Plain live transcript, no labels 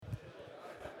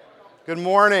Good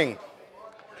morning.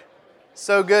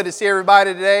 So good to see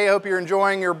everybody today. I hope you're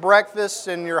enjoying your breakfast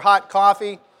and your hot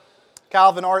coffee.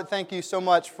 Calvin Art, thank you so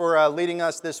much for leading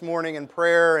us this morning in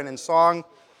prayer and in song.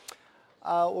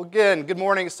 Again, good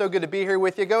morning. It's so good to be here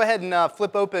with you. Go ahead and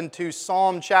flip open to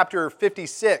Psalm chapter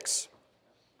 56.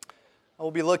 We'll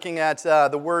be looking at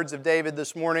the words of David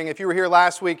this morning. If you were here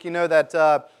last week, you know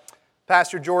that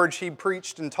Pastor George, he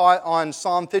preached and taught on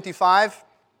Psalm 55.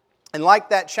 And like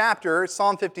that chapter,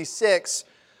 Psalm 56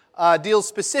 deals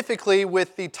specifically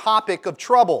with the topic of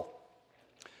trouble.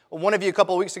 One of you a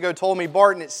couple of weeks ago told me,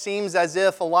 Barton, it seems as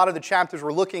if a lot of the chapters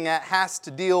we're looking at has to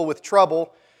deal with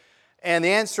trouble. And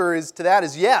the answer to that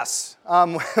is yes.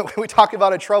 We talk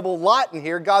about a trouble a lot in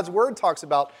here. God's Word talks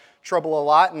about trouble a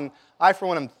lot. And I, for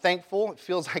one, am thankful. It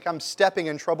feels like I'm stepping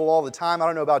in trouble all the time. I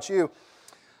don't know about you.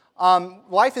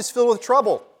 Life is filled with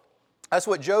trouble. That's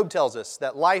what Job tells us,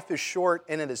 that life is short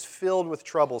and it is filled with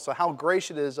trouble. So how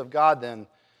gracious it is of God then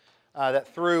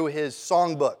that through His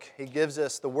songbook, He gives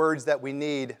us the words that we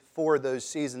need for those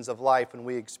seasons of life when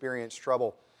we experience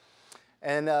trouble.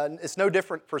 And it's no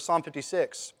different for Psalm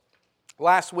 56.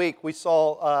 Last week we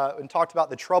saw and talked about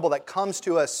the trouble that comes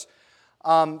to us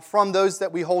from those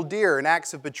that we hold dear in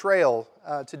acts of betrayal.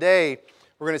 Today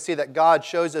we're going to see that God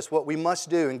shows us what we must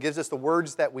do and gives us the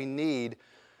words that we need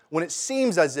when it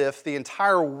seems as if the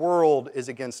entire world is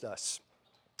against us.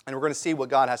 And we're going to see what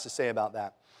God has to say about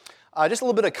that. Just a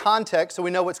little bit of context so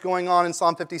we know what's going on in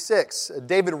Psalm 56.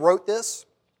 David wrote this,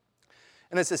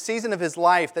 and it's a season of his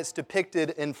life that's depicted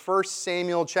in 1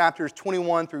 Samuel chapters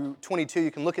 21 through 22.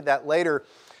 You can look at that later.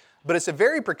 But it's a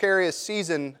very precarious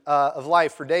season of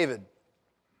life for David.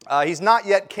 He's not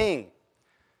yet king.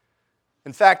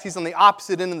 In fact, he's on the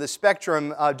opposite end of the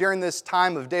spectrum. During this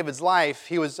time of David's life,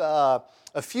 he was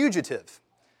a fugitive.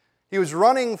 He was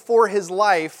running for his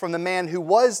life from the man who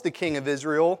was the king of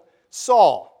Israel,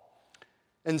 Saul.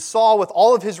 And Saul, with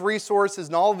all of his resources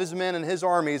and all of his men and his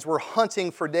armies, were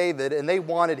hunting for David, and they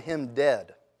wanted him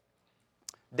dead.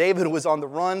 David was on the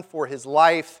run for his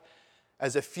life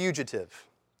as a fugitive,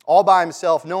 all by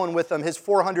himself, no one with him. His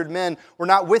 400 men were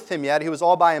not with him yet. He was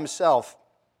all by himself.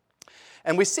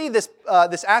 And we see this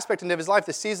aspect in David's life,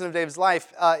 this season of David's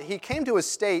life. He came to a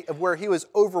state of where he was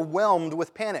overwhelmed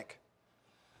with panic.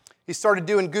 He started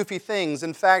doing goofy things.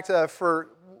 In fact, for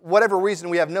whatever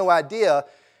reason, we have no idea,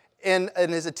 in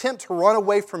his attempt to run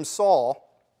away from Saul,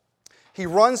 he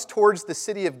runs towards the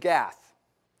city of Gath.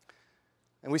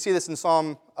 And we see this in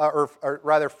 1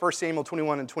 Samuel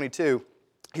 21 and 22.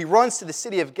 He runs to the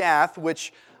city of Gath,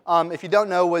 which, if you don't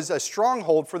know, was a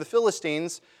stronghold for the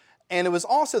Philistines, and it was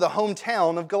also the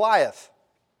hometown of Goliath.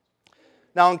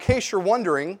 Now, in case you're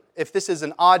wondering if this is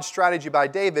an odd strategy by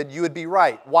David, you would be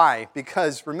right. Why?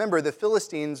 Because remember, the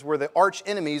Philistines were the arch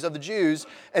enemies of the Jews,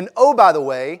 and oh, by the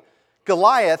way,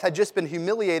 Goliath had just been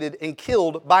humiliated and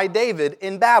killed by David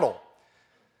in battle.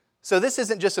 So this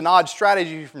isn't just an odd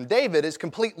strategy from David, it's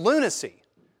complete lunacy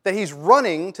that he's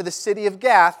running to the city of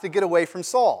Gath to get away from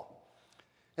Saul.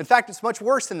 In fact, it's much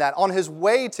worse than that. On his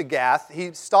way to Gath,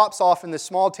 he stops off in this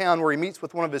small town where he meets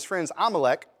with one of his friends,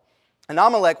 Amalek. And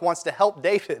Amalek wants to help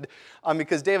David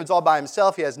because David's all by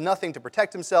himself. He has nothing to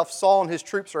protect himself. Saul and his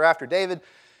troops are after David.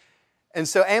 And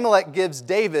so Amalek gives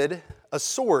David a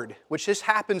sword, which just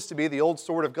happens to be the old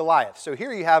sword of Goliath. So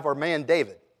here you have our man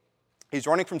David. He's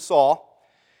running from Saul.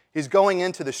 He's going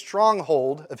into the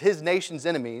stronghold of his nation's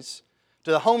enemies, to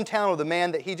the hometown of the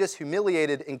man that he just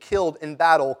humiliated and killed in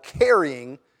battle,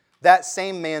 carrying that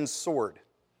same man's sword.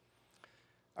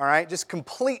 All right, just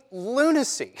complete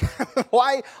lunacy.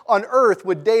 Why on earth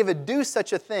would David do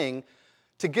such a thing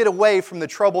to get away from the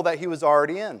trouble that he was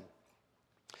already in?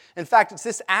 In fact, it's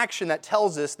this action that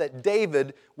tells us that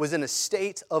David was in a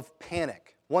state of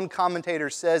panic. One commentator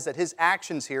says that his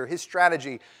actions here, his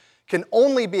strategy, can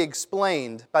only be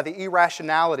explained by the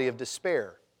irrationality of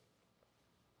despair.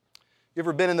 You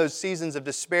ever been in those seasons of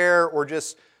despair or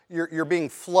just you're being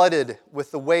flooded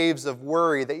with the waves of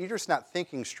worry that you're just not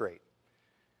thinking straight?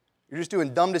 You're just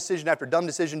doing dumb decision after dumb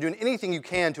decision, doing anything you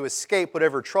can to escape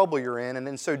whatever trouble you're in, and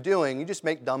in so doing, you just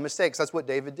make dumb mistakes. That's what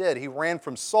David did. He ran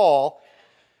from Saul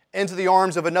into the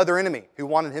arms of another enemy who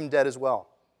wanted him dead as well.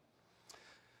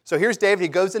 So here's David. He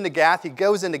goes into Gath,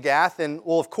 and,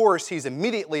 well, of course, he's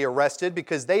immediately arrested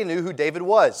because they knew who David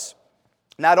was.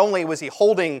 Not only was he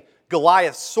holding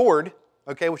Goliath's sword,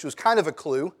 which was kind of a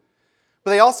clue,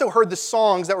 but they also heard the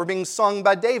songs that were being sung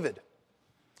by David.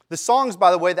 The songs,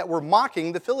 by the way, that were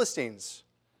mocking the Philistines.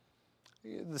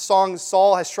 The song,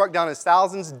 Saul has struck down his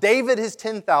thousands, David his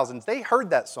 10,000s. They heard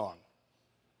that song.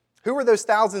 Who were those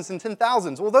thousands and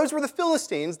 10,000s? Well, those were the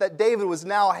Philistines that David was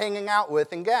now hanging out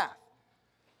with in Gath.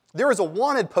 There was a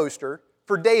wanted poster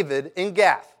for David in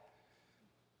Gath.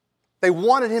 They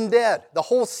wanted him dead. The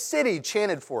whole city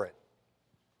chanted for it.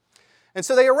 And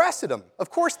so they arrested him. Of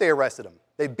course they arrested him.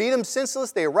 They beat him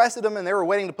senseless, they arrested him, and they were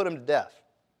waiting to put him to death.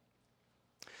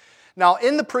 Now,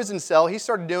 in the prison cell, he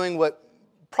started doing what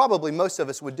probably most of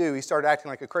us would do. He started acting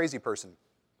like a crazy person.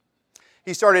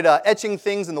 He started etching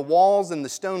things in the walls and the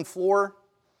stone floor.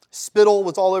 Spittle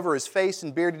was all over his face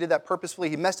and beard. He did that purposefully.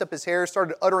 He messed up his hair,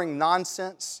 started uttering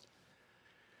nonsense.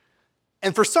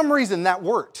 And for some reason, that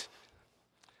worked.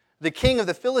 The king of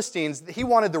the Philistines, he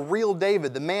wanted the real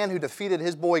David, the man who defeated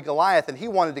his boy Goliath, and he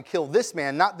wanted to kill this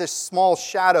man, not this small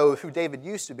shadow of who David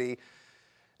used to be.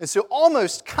 And so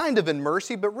almost kind of in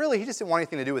mercy, but really he just didn't want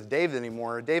anything to do with David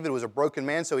anymore. David was a broken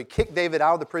man, so he kicked David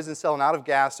out of the prison cell and out of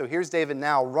Gath. So here's David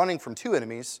now running from two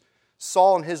enemies,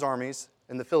 Saul and his armies,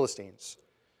 and the Philistines.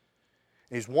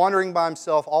 And he's wandering by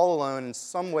himself all alone. In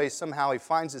some way, somehow, he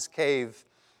finds this cave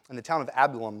in the town of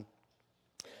Adullam.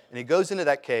 And he goes into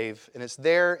that cave, and it's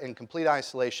there in complete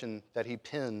isolation that he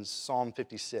pens Psalm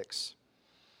 56.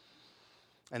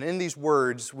 And in these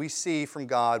words, we see from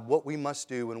God what we must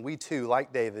do when we too,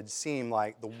 like David, seem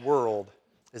like the world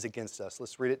is against us.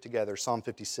 Let's read it together, Psalm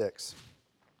 56.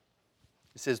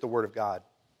 This is the word of God.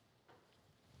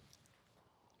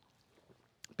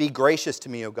 Be gracious to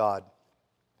me, O God,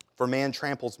 for man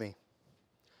tramples me.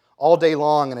 All day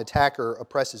long an attacker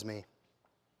oppresses me.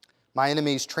 My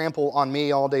enemies trample on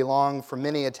me all day long, for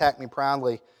many attack me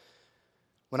proudly.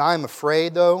 When I am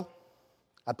afraid, though,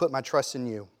 I put my trust in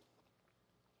you.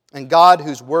 And God,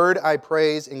 whose word I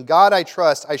praise, in God I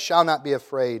trust, I shall not be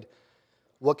afraid.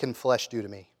 What can flesh do to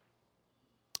me?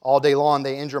 All day long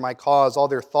they injure my cause. All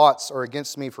their thoughts are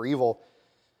against me for evil.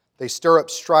 They stir up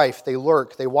strife. They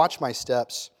lurk. They watch my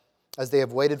steps as they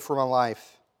have waited for my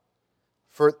life.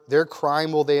 For their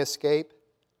crime will they escape?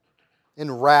 In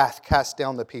wrath cast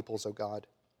down the peoples, O God.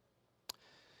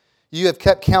 You have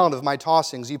kept count of my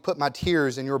tossings. You put my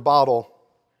tears in your bottle.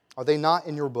 Are they not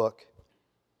in your book?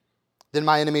 Then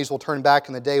my enemies will turn back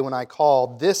in the day when I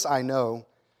call. This I know,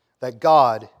 that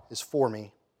God is for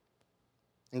me.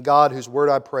 In God whose word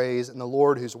I praise, in the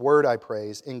Lord whose word I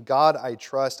praise, in God I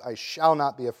trust, I shall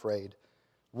not be afraid.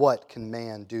 What can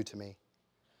man do to me?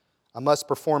 I must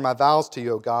perform my vows to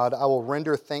you, O God. I will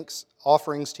render thanks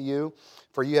offerings to you,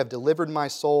 for you have delivered my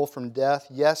soul from death,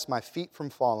 yes, my feet from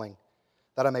falling,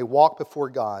 that I may walk before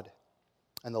God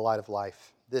in the light of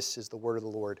life. This is the word of the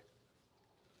Lord.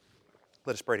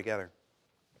 Let us pray together.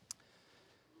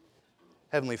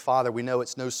 Heavenly Father, we know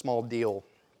it's no small deal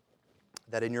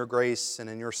that in your grace and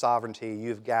in your sovereignty you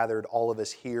have gathered all of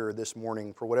us here this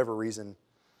morning for whatever reason.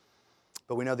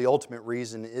 But we know the ultimate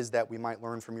reason is that we might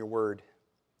learn from your word.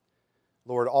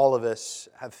 Lord, all of us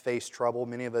have faced trouble.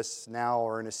 Many of us now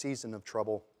are in a season of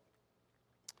trouble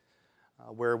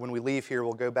where when we leave here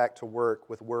we'll go back to work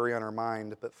with worry on our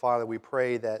mind. But Father, we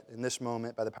pray that in this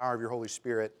moment, by the power of your Holy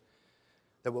Spirit,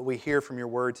 that what we hear from your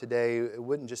word today, it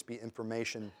wouldn't just be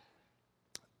information,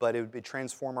 but it would be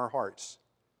transform our hearts.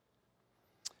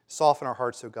 Soften our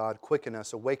hearts, O God. Quicken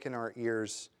us, awaken our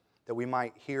ears, that we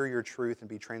might hear your truth and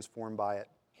be transformed by it.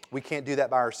 We can't do that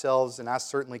by ourselves, and I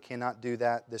certainly cannot do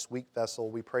that, this weak vessel.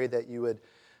 We pray that you would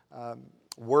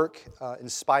work in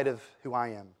spite of who I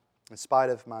am, in spite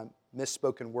of my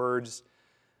misspoken words,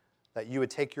 that you would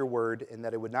take your word and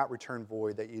that it would not return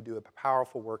void, that you do a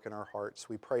powerful work in our hearts.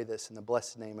 We pray this in the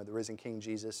blessed name of the risen King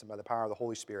Jesus and by the power of the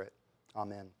Holy Spirit.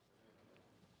 Amen.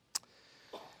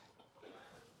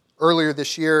 Earlier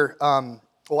this year,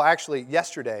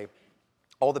 yesterday,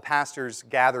 all the pastors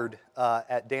gathered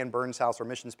at Dan Burns' house, our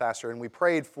missions pastor, and we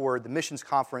prayed for the missions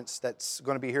conference that's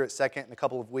going to be here at Second in a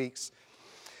couple of weeks.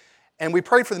 And we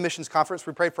prayed for the missions conference,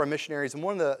 we prayed for our missionaries, and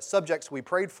one of the subjects we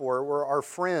prayed for were our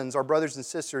friends, our brothers and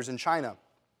sisters in China.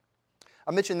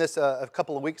 I mentioned this a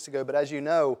couple of weeks ago, but as you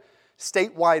know,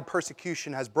 statewide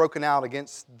persecution has broken out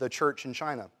against the church in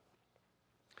China.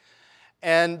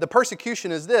 And the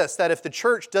persecution is this, that if the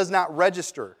church does not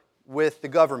register with the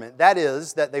government, that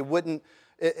is, that they wouldn't,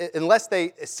 unless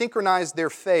they synchronize their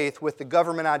faith with the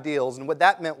government ideals, and what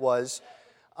that meant was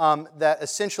that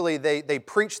essentially they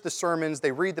preach the sermons,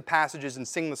 they read the passages and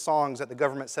sing the songs that the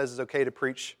government says is okay to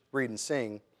preach, read, and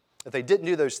sing. If they didn't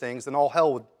do those things, then all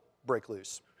hell would break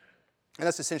loose. And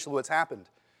that's essentially what's happened.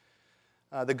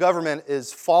 The government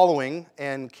is following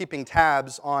and keeping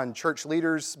tabs on church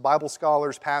leaders, Bible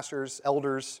scholars, pastors,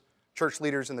 elders, church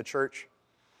leaders in the church.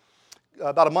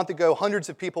 About a month ago, hundreds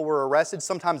of people were arrested,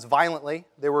 sometimes violently.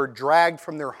 They were dragged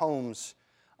from their homes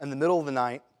in the middle of the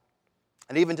night.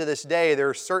 And even to this day, there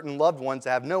are certain loved ones that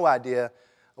have no idea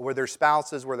where their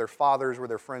spouses, where their fathers, where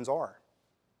their friends are.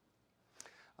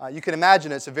 You can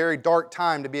imagine it's a very dark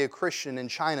time to be a Christian in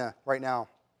China right now.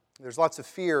 There's lots of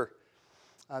fear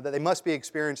that they must be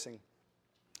experiencing.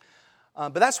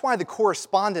 But that's why the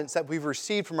correspondence that we've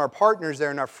received from our partners there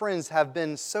and our friends have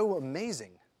been so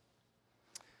amazing.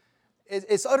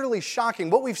 It's utterly shocking.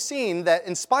 What we've seen, that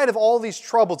in spite of all these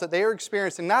troubles that they are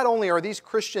experiencing, not only are these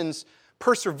Christians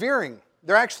persevering,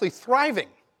 they're actually thriving.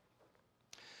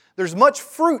 There's much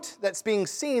fruit that's being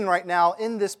seen right now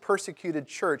in this persecuted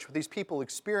church, with these people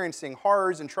experiencing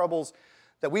horrors and troubles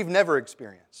that we've never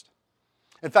experienced.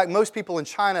 In fact, most people in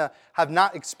China have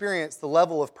not experienced the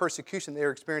level of persecution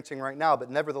they're experiencing right now,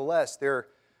 but nevertheless, they're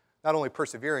not only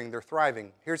persevering, they're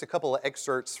thriving. Here's a couple of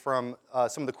excerpts from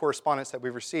some of the correspondence that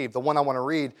we've received. The one I want to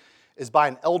read is by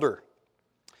an elder.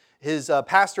 His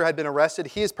pastor had been arrested.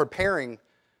 He is preparing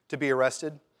to be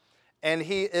arrested, and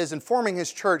he is informing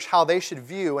his church how they should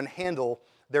view and handle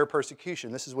their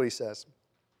persecution. This is what he says.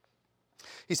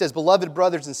 He says, "Beloved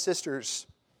brothers and sisters,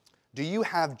 do you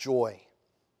have joy?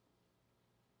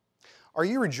 Are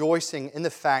you rejoicing in the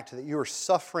fact that you are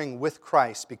suffering with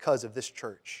Christ because of this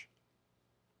church?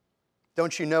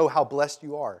 Don't you know how blessed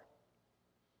you are?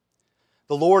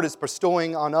 The Lord is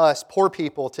bestowing on us, poor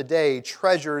people, today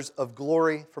treasures of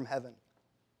glory from heaven.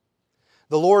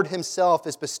 The Lord Himself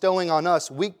is bestowing on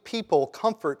us, weak people,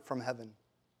 comfort from heaven.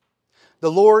 The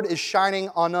Lord is shining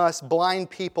on us, blind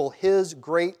people, His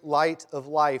great light of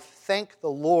life. Thank the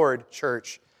Lord,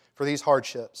 church, for these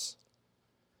hardships,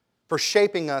 for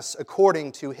shaping us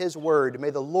according to His word. May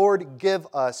the Lord give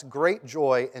us great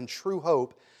joy and true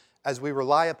hope as we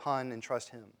rely upon and trust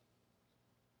Him."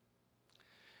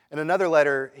 In another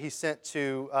letter he sent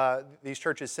to, these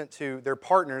churches sent to their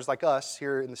partners like us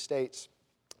here in the States,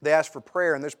 they asked for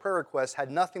prayer, and those prayer requests had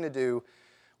nothing to do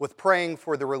with praying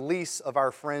for the release of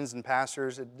our friends and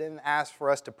pastors. It didn't ask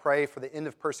for us to pray for the end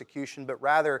of persecution, but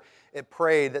rather it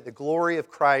prayed that the glory of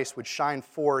Christ would shine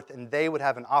forth and they would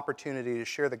have an opportunity to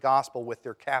share the gospel with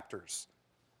their captors.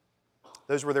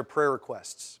 Those were their prayer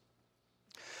requests.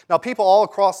 Now, people all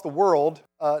across the world,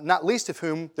 not least of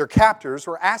whom their captors,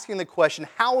 were asking the question,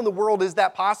 how in the world is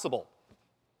that possible?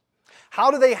 How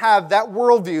do they have that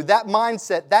worldview, that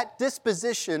mindset, that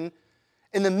disposition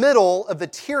in the middle of the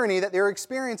tyranny that they're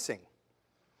experiencing?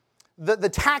 The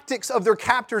tactics of their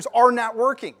captors are not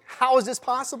working. How is this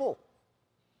possible?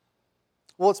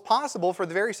 Well, it's possible for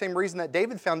the very same reason that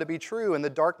David found to be true in the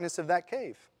darkness of that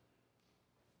cave.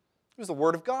 It was the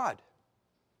Word of God.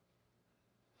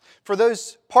 For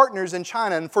those partners in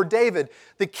China and for David,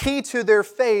 the key to their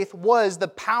faith was the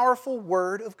powerful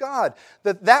Word of God.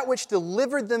 That which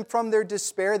delivered them from their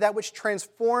despair, that which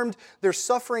transformed their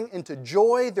suffering into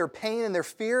joy, their pain and their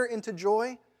fear into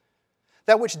joy.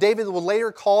 That which David would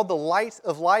later call the light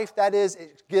of life, that is,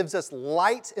 it gives us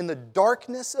light in the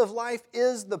darkness of life,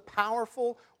 is the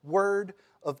powerful Word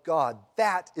of God.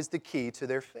 That is the key to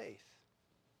their faith.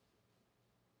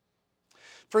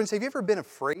 Friends, have you ever been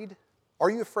afraid? Are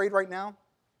you afraid right now?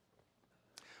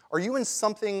 Are you in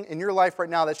something in your life right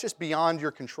now that's just beyond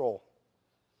your control?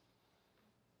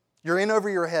 You're in over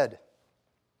your head.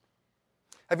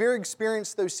 Have you ever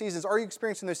experienced those seasons? Are you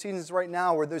experiencing those seasons right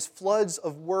now where those floods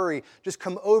of worry just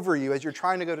come over you as you're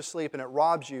trying to go to sleep and it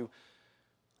robs you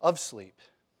of sleep?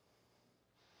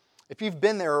 If you've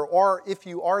been there or if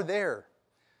you are there,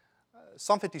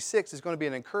 Psalm 56 is going to be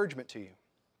an encouragement to you.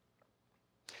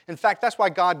 In fact, that's why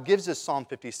God gives us Psalm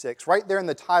 56. Right there in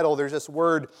the title, there's this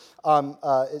word,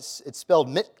 it's spelled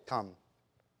mitkam.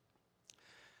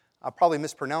 I'll probably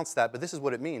mispronounce that, but this is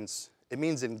what it means. It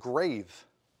means engrave.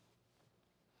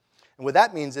 And what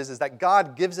that means is that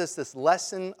God gives us this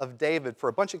lesson of David for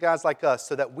a bunch of guys like us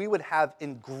so that we would have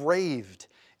engraved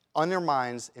on our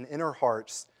minds and in our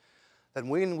hearts that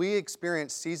when we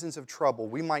experience seasons of trouble,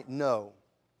 we might know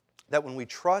that when we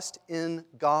trust in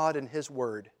God and His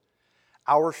Word,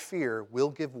 our fear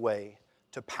will give way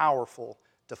to powerful,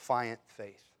 defiant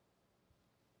faith.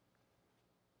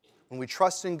 When we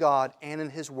trust in God and in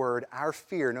His Word, our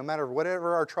fear, no matter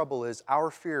whatever our trouble is,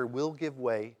 our fear will give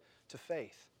way to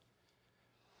faith.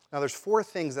 Now, there's 4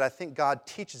 things that I think God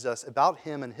teaches us about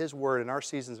Him and His Word in our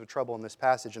seasons of trouble in this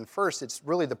passage. And first, it's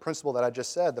really the principle that I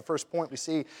just said. The first point we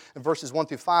see in verses 1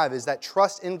 through 5 is that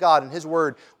trust in God and His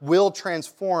Word will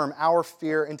transform our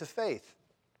fear into faith.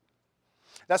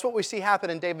 That's what we see happen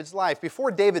in David's life. Before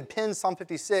David penned Psalm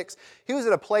 56, he was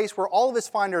at a place where all of us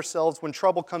find ourselves when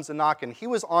trouble comes a knocking. He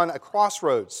was on a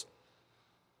crossroads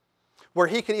where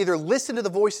he could either listen to the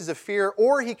voices of fear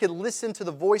or he could listen to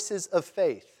the voices of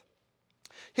faith.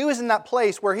 He was in that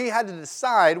place where he had to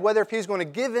decide whether if he was going to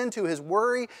give in to his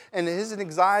worry and his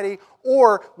anxiety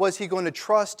or was he going to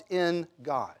trust in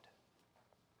God.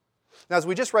 Now, as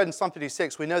we just read in Psalm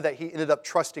 56, we know that he ended up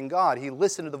trusting God. He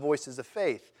listened to the voices of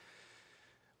faith.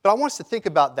 But I want us to think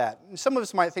about that. Some of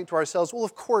us might think to ourselves, well,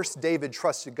 of course David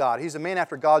trusted God. He's a man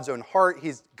after God's own heart.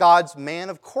 He's God's man.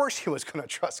 Of course he was going to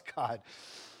trust God.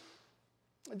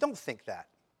 Don't think that.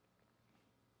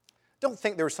 Don't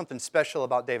think there was something special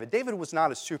about David. David was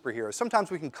not a superhero. Sometimes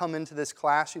we can come into this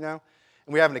class, and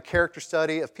we're having a character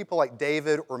study of people like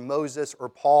David or Moses or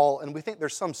Paul, and we think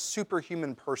there's some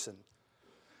superhuman person.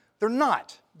 They're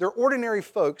not. They're ordinary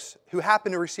folks who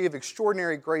happen to receive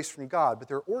extraordinary grace from God, but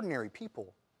they're ordinary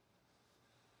people.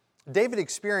 David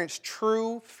experienced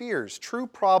true fears, true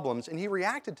problems, and he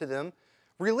reacted to them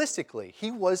realistically.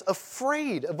 He was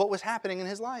afraid of what was happening in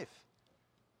his life.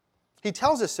 He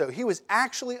tells us so. He was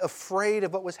actually afraid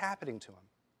of what was happening to him.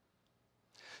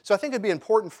 So I think it'd be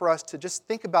important for us to just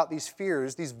think about these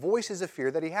fears, these voices of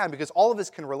fear that he had, because all of us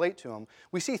can relate to them.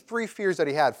 We see three fears that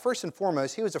he had. First and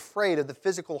foremost, he was afraid of the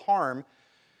physical harm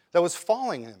that was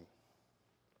falling him.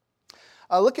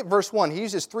 Look at verse 1. He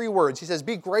uses three words. He says,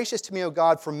 "Be gracious to me, O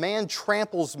God, for man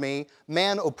tramples me,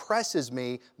 man oppresses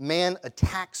me, man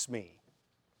attacks me."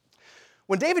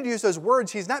 When David used those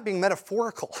words, he's not being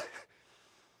metaphorical.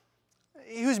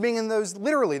 He was being in those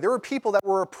literally. There were people that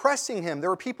were oppressing him. There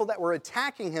were people that were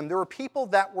attacking him. There were people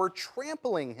that were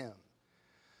trampling him.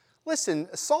 Listen,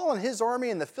 Saul and his army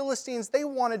and the Philistines, they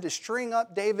wanted to string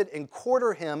up David and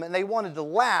quarter him, and they wanted to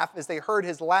laugh as they heard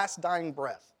his last dying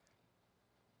breath.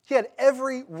 He had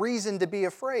every reason to be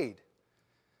afraid.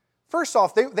 First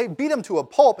off, they beat him to a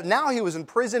pulp. Now he was in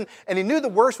prison, and he knew the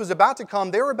worst was about to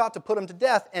come. They were about to put him to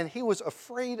death, and he was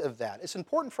afraid of that. It's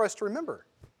important for us to remember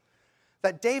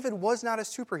that David was not a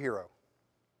superhero.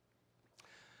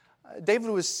 David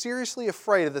was seriously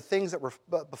afraid of the things that were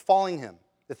befalling him,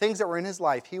 the things that were in his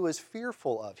life. He was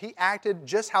fearful of. He acted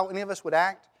just how any of us would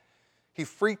act. He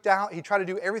freaked out. He tried to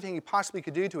do everything he possibly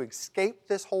could do to escape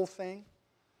this whole thing.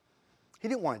 He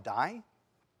didn't want to die.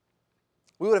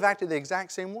 We would have acted the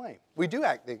exact same way. We do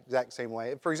act the exact same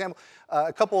way. For example,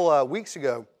 a couple weeks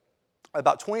ago,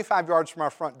 about 25 yards from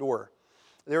our front door,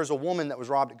 there was a woman that was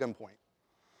robbed at gunpoint.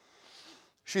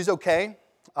 She's okay.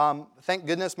 Thank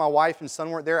goodness my wife and son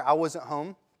weren't there. I wasn't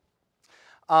home.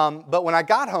 But when I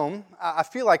got home, I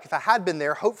feel like if I had been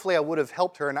there, hopefully I would have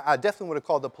helped her, and I definitely would have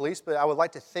called the police, but I would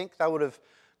like to think that I would have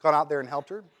gone out there and helped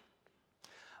her.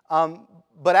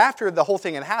 But after the whole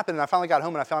thing had happened and I finally got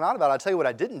home and I found out about it, I'll tell you what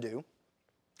I didn't do.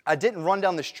 I didn't run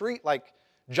down the street like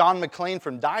John McClane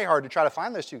from Die Hard to try to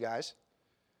find those two guys.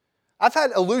 I've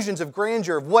had illusions of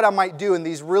grandeur of what I might do in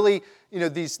these really,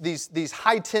 these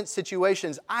high-tense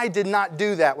situations. I did not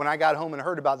do that when I got home and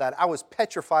heard about that. I was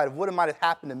petrified of what might have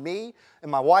happened to me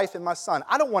and my wife and my son.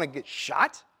 I don't want to get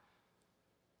shot.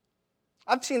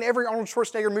 I've seen every Arnold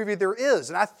Schwarzenegger movie there is,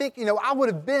 and I think, I would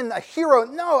have been a hero.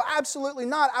 No, absolutely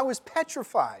not. I was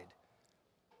petrified.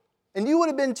 And you would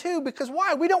have been too, because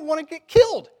why? We don't want to get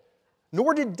killed.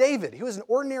 Nor did David. He was an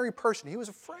ordinary person. He was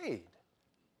afraid.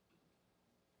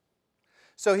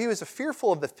 So he was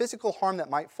fearful of the physical harm that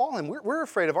might fall him. We're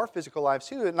afraid of our physical lives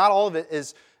too. Not all of it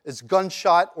is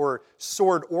gunshot or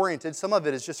sword-oriented. Some of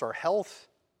it is just our health.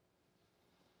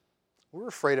 We're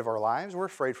afraid of our lives. We're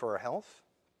afraid for our health.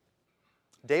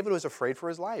 David was afraid for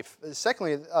his life.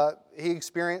 Secondly, he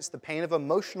experienced the pain of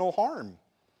emotional harm.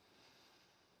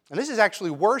 And this is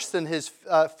actually worse than his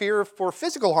fear for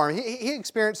physical harm. He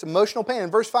experienced emotional pain. In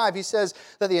verse 5, he says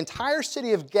that the entire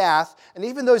city of Gath, and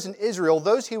even those in Israel,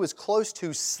 those he was close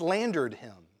to, slandered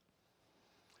him.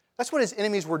 That's what his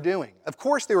enemies were doing. Of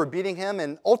course, they were beating him,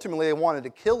 and ultimately they wanted to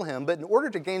kill him. But in order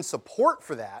to gain support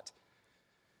for that,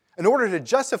 in order to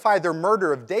justify their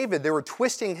murder of David, they were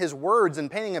twisting his words and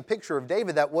painting a picture of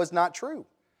David that was not true.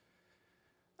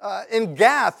 In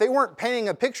Gath, they weren't painting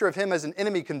a picture of him as an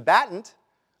enemy combatant,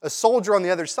 a soldier on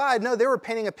the other side. No, they were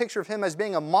painting a picture of him as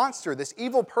being a monster, this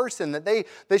evil person that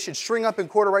they should string up and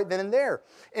quarter right then and there.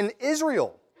 In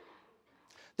Israel,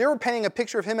 they were painting a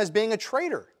picture of him as being a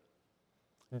traitor.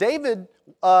 David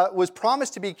was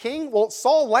promised to be king. Well,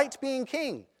 Saul liked being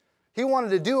king. He wanted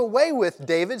to do away with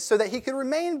David so that he could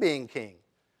remain being king.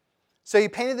 So he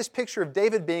painted this picture of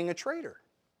David being a traitor.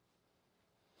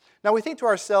 Now we think to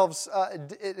ourselves,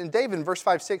 in David in verse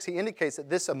 5-6, he indicates that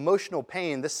this emotional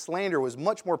pain, this slander was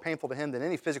much more painful to him than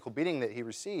any physical beating that he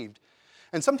received.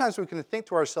 And sometimes we can think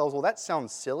to ourselves, well, that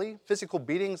sounds silly. Physical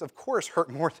beatings, of course, hurt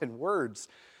more than words.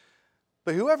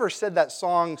 But whoever said that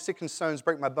song, "Sick and stones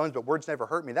break my bones, but words never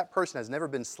hurt me," that person has never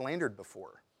been slandered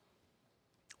before.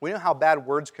 We know how bad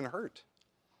words can hurt.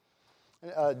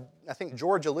 I think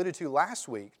George alluded to last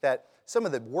week that some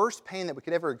of the worst pain that we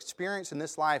could ever experience in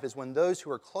this life is when those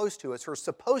who are close to us, who are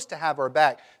supposed to have our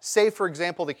back, say, for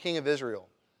example, the king of Israel,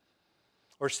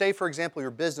 Or say, for example,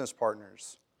 your business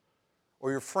partners,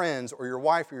 or your friends, or your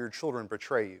wife, or your children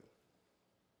betray you.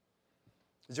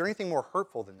 Is there anything more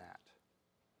hurtful than that?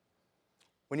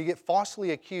 When you get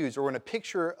falsely accused, or when a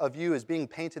picture of you is being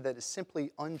painted that is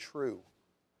simply untrue.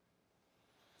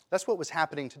 That's what was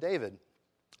happening to David.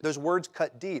 Those words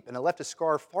cut deep, and it left a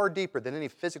scar far deeper than any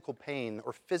physical pain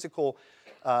or physical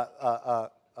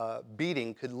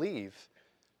beating could leave.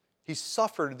 He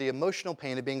suffered the emotional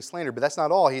pain of being slandered, but that's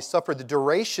not all. He suffered the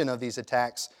duration of these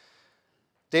attacks.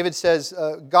 David says,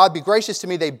 God, be gracious to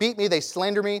me. They beat me, they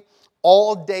slander me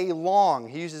all day long.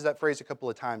 He uses that phrase a couple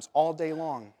of times, all day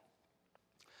long.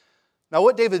 Now,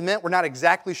 what David meant, we're not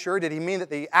exactly sure. Did he mean that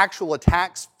the actual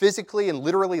attacks physically and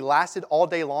literally lasted all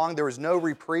day long? There was no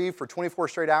reprieve for 24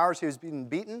 straight hours he was being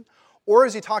beaten? Or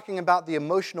is he talking about the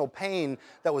emotional pain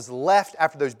that was left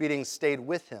after those beatings stayed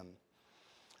with him?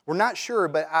 We're not sure,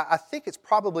 but I think it's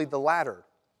probably the latter.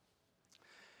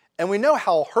 And we know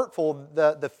how hurtful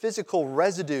the physical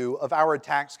residue of our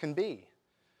attacks can be.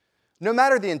 No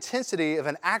matter the intensity of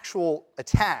an actual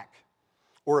attack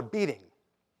or a beating,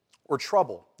 or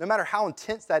trouble. No matter how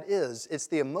intense that is, it's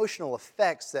the emotional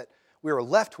effects that we are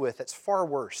left with that's far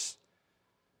worse.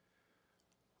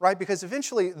 Right? Because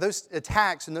eventually those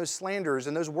attacks and those slanders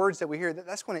and those words that we hear,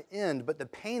 that's going to end, but the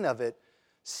pain of it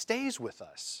stays with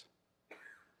us.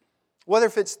 Whether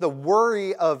if it's the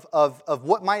worry of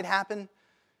what might happen,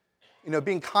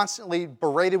 being constantly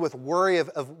berated with worry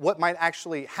of what might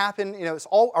actually happen,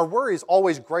 our worry is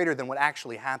always greater than what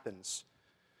actually happens.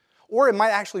 Or it might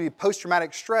actually be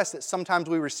post-traumatic stress that sometimes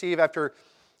we receive after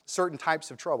certain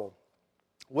types of trouble.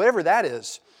 Whatever that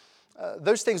is,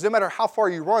 those things, no matter how far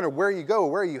you run or where you go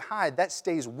or where you hide, that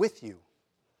stays with you.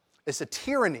 It's a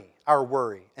tyranny, our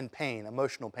worry and pain,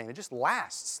 emotional pain. It just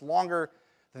lasts longer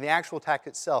than the actual attack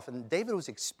itself. And David was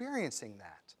experiencing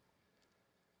that.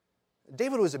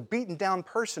 David was a beaten down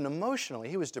person emotionally.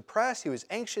 He was depressed, he was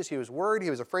anxious, he was worried, he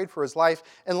was afraid for his life.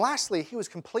 And lastly, he was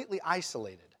completely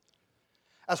isolated.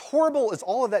 As horrible as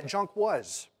all of that junk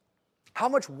was, how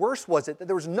much worse was it that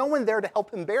there was no one there to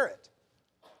help him bear it?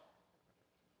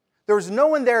 There was no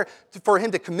one there for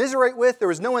him to commiserate with. There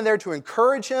was no one there to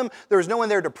encourage him. There was no one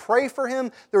there to pray for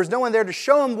him. There was no one there to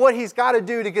show him what he's got to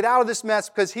do to get out of this mess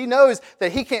because he knows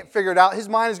that he can't figure it out. His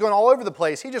mind is going all over the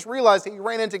place. He just realized that he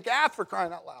ran into Gath, for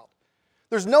crying out loud.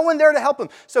 There's no one there to help him.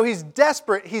 So he's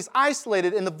desperate, he's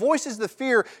isolated, and the voices of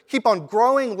fear keep on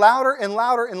growing louder and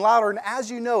louder and louder. And as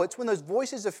you know, it's when those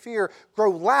voices of fear grow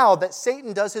loud that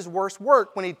Satan does his worst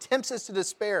work, when he tempts us to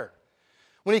despair,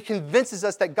 when he convinces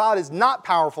us that God is not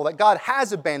powerful, that God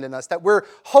has abandoned us, that we're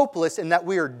hopeless, and that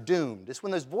we are doomed. It's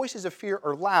when those voices of fear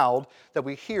are loud that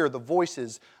we hear the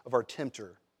voices of our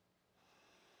tempter.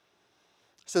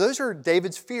 So those are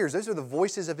David's fears. Those are the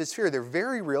voices of his fear. They're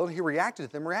very real, and he reacted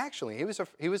to them reactionally.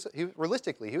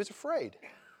 Realistically, he was afraid.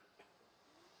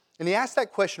 And he asked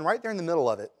that question right there in the middle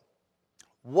of it.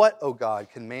 What, O God,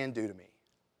 can man do to me?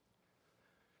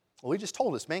 Well, he just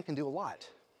told us man can do a lot.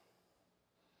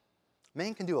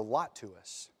 Man can do a lot to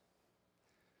us.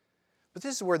 But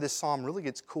this is where this psalm really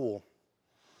gets cool.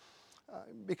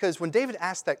 Because when David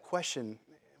asked that question,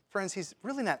 friends, he's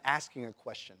really not asking a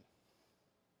question.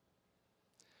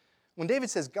 When David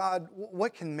says, God,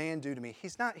 what can man do to me?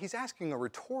 He's asking a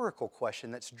rhetorical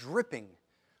question that's dripping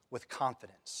with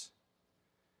confidence.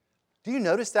 Do you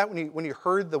notice that when you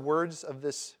heard the words of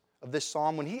this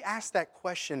psalm? When he asked that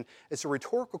question, it's a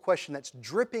rhetorical question that's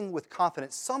dripping with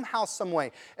confidence. Somehow, some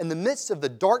way, in the midst of the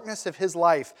darkness of his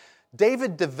life,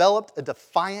 David developed a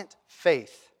defiant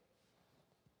faith.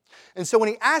 And so when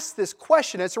he asks this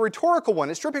question, it's a rhetorical one.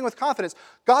 It's dripping with confidence.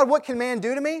 God, what can man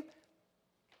do to me?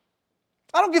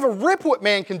 I don't give a rip what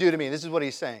man can do to me. This is what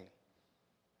he's saying.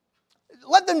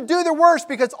 Let them do their worst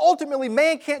because ultimately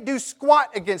man can't do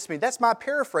squat against me. That's my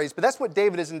paraphrase, but that's what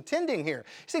David is intending here.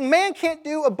 He's saying man can't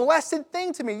do a blessed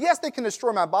thing to me. Yes, they can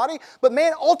destroy my body, but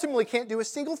man ultimately can't do a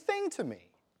single thing to me.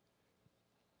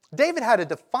 David had a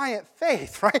defiant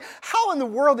faith, right? How in the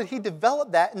world did he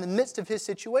develop that in the midst of his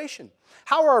situation?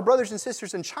 How are our brothers and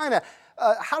sisters in China,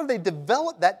 how do they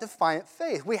develop that defiant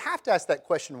faith? We have to ask that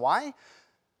question. Why?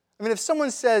 I mean, if someone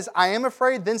says, I am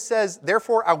afraid, then says,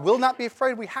 therefore, I will not be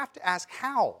afraid, we have to ask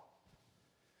how.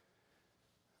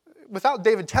 Without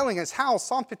David telling us how,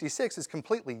 Psalm 56 is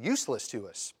completely useless to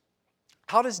us.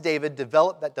 How does David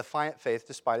develop that defiant faith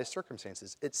despite his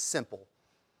circumstances? It's simple.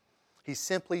 He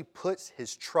simply puts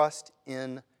his trust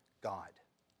in God.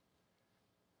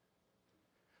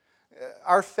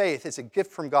 Our faith is a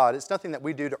gift from God. It's nothing that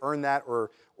we do to earn that or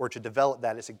to develop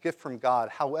that. It's a gift from God.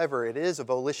 However, it is a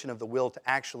volition of the will to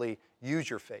actually use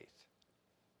your faith.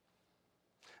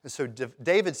 And so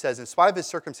David says, in spite of his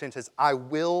circumstances, I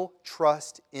will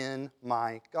trust in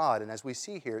my God. And as we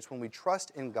see here, it's when we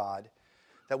trust in God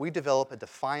that we develop a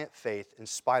defiant faith in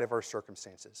spite of our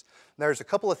circumstances. And there's a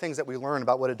couple of things that we learn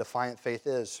about what a defiant faith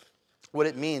is, what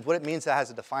it means that has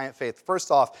a defiant faith.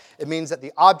 First off, it means that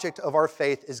the object of our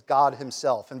faith is God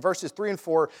himself. In verses 3 and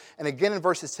 4, and again in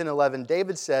verses 10 and 11,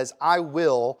 David says, I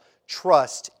will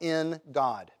trust in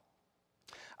God.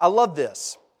 I love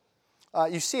this.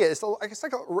 You see it. It's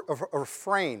like a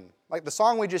refrain. Like the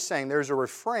song we just sang, there's a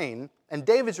refrain, and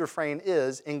David's refrain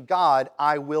is, in God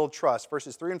I will trust.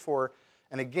 Verses 3 and 4,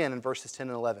 and again in verses 10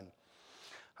 and 11.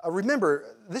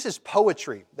 Remember, this is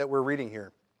poetry that we're reading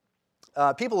here.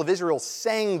 People of Israel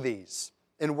sang these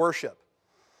in worship.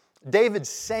 David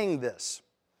sang this.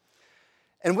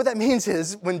 And what that means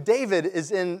is, when David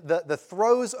is in the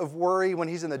throes of worry, when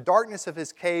he's in the darkness of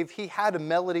his cave, he had a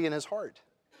melody in his heart.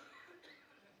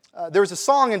 There was a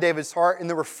song in David's heart, and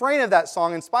the refrain of that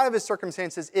song, in spite of his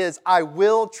circumstances, is, I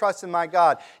will trust in my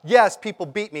God. Yes, people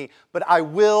beat me, but I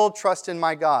will trust in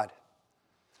my God.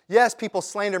 Yes, people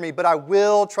slander me, but I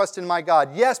will trust in my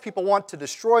God. Yes, people want to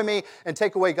destroy me and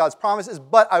take away God's promises,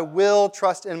 but I will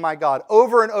trust in my God.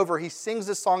 Over and over, he sings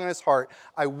this song in his heart,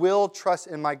 I will trust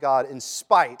in my God in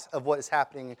spite of what is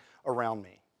happening around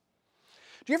me.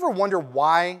 Do you ever wonder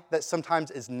why that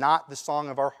sometimes is not the song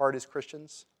of our heart as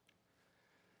Christians?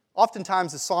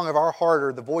 Oftentimes, the song of our heart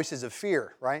are the voices of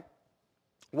fear, right?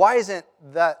 Why isn't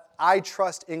that I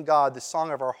trust in God the song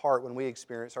of our heart when we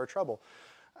experience our trouble?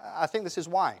 I think this is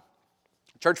why.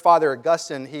 Church Father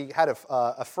Augustine, he had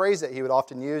a phrase that he would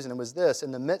often use, and it was this: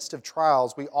 in the midst of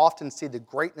trials, we often see the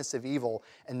greatness of evil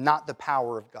and not the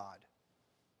power of God.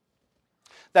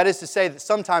 That is to say that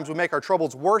sometimes we make our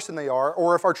troubles worse than they are,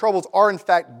 or if our troubles are in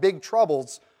fact big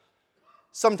troubles,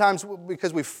 sometimes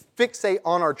because we fixate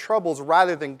on our troubles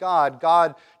rather than God,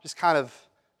 God just kind of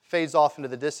fades off into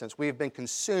the distance. We've been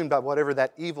consumed by whatever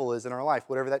that evil is in our life,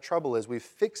 whatever that trouble is. We've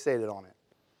fixated on it.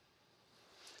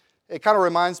 It kind of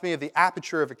reminds me of the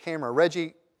aperture of a camera.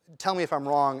 Reggie, tell me if I'm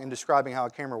wrong in describing how a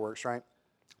camera works, right?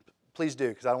 Please do,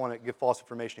 because I don't want to give false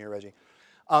information here, Reggie.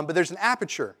 But there's an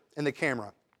aperture in the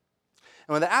camera.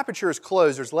 And when the aperture is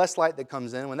closed, there's less light that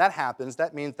comes in. When that happens,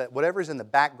 that means that whatever's in the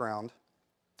background,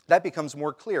 that becomes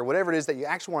more clear. Whatever it is that you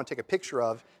actually want to take a picture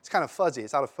of, it's kind of fuzzy,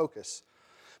 it's out of focus.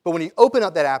 But when you open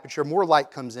up that aperture, more light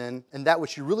comes in, and that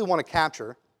which you really want to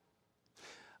capture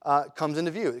comes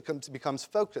into view. It becomes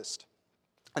focused.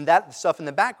 And that stuff in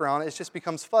the background, it just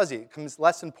becomes fuzzy. It becomes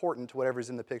less important to whatever's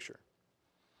in the picture.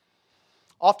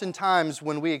 Oftentimes,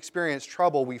 when we experience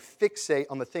trouble, we fixate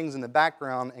on the things in the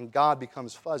background, and God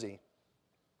becomes fuzzy.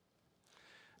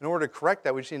 In order to correct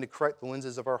that, we just need to correct the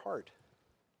lenses of our heart.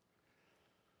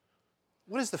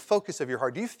 What is the focus of your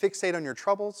heart? Do you fixate on your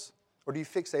troubles, or do you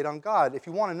fixate on God? If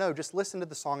you want to know, just listen to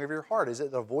the song of your heart. Is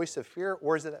it the voice of fear,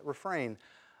 or is it that refrain,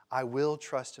 I will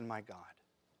trust in my God?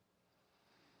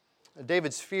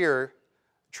 David's fear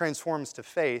transforms to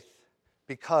faith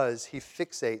because he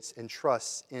fixates and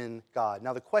trusts in God.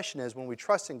 Now the question is, when we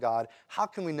trust in God, how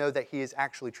can we know that he is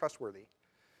actually trustworthy?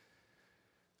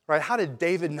 Right? How did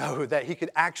David know that he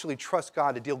could actually trust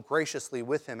God to deal graciously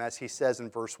with him, as he says in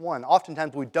verse 1?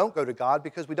 Oftentimes we don't go to God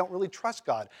because we don't really trust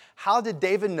God. How did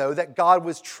David know that God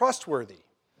was trustworthy?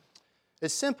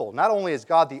 It's simple. Not only is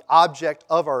God the object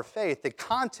of our faith, the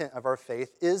content of our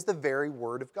faith is the very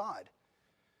Word of God.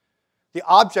 The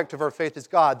object of our faith is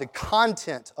God. The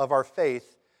content of our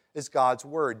faith is God's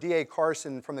Word. D.A.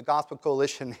 Carson from the Gospel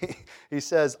Coalition, he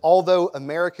says, although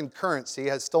American currency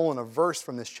has stolen a verse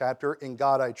from this chapter, in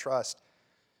God I trust.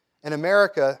 In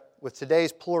America, with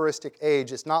today's pluralistic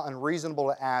age, it's not unreasonable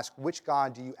to ask, which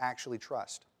God do you actually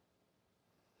trust?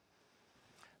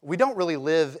 We don't really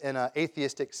live in an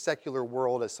atheistic, secular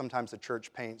world as sometimes the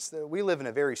church paints. We live in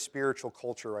a very spiritual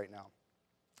culture right now.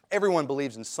 Everyone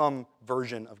believes in some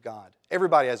version of God.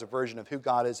 Everybody has a version of who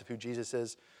God is, of who Jesus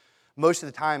is. Most of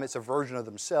the time, it's a version of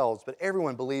themselves, but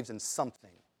everyone believes in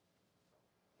something.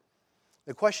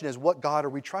 The question is, what God are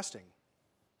we trusting?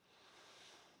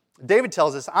 David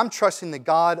tells us, I'm trusting the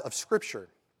God of Scripture.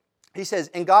 He says,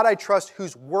 in God I trust,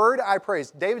 whose word I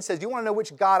praise. David says, you want to know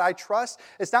which God I trust?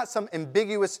 It's not some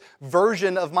ambiguous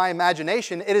version of my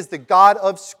imagination. It is the God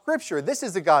of Scripture. This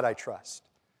is the God I trust.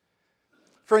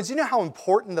 Friends, you know how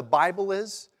important the Bible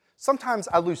is? Sometimes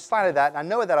I lose sight of that, and I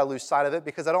know that I lose sight of it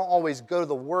because I don't always go to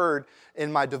the Word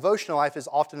in my devotional life as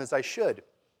often as I should.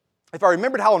 If I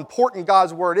remembered how important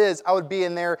God's Word is, I would be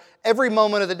in there every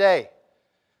moment of the day.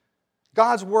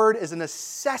 God's Word is a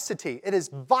necessity. It is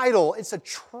vital. It's a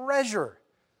treasure.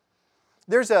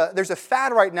 There's a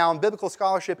fad right now in biblical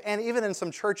scholarship and even in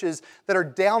some churches that are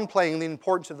downplaying the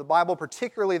importance of the Bible,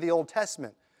 particularly the Old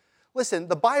Testament. Listen,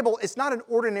 the Bible is not an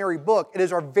ordinary book. It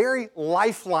is our very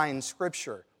lifeline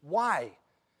Scripture. Why?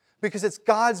 Because it's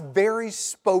God's very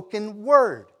spoken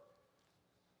word.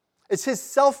 It's His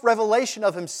self-revelation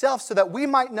of Himself so that we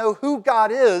might know who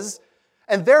God is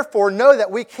and therefore know that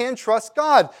we can trust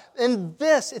God. In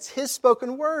this, it's His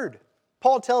spoken word.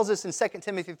 Paul tells us in 2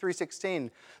 Timothy 3:16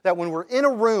 that when we're in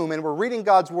a room and we're reading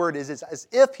God's word, it is as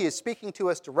if He is speaking to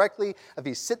us directly, if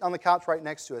He's sitting on the couch right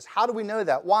next to us. How do we know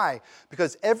that? Why?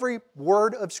 Because every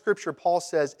word of Scripture, Paul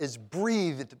says, is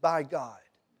breathed by God.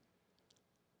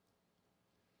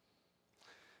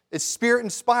 It's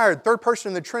Spirit-inspired. Third person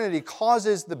in the Trinity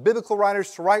causes the biblical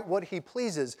writers to write what He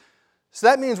pleases. So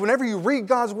that means whenever you read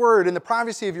God's Word in the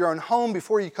privacy of your own home,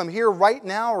 before you come here right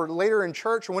now or later in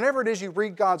church, or whenever it is you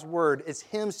read God's Word, it's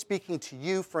Him speaking to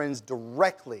you, friends,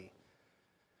 directly,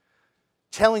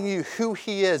 telling you who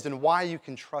He is and why you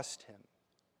can trust Him.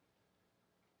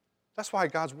 That's why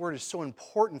God's Word is so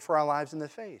important for our lives in the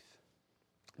faith.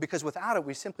 Because without it,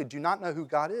 we simply do not know who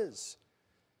God is.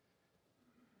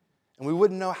 And we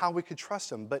wouldn't know how we could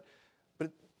trust Him. But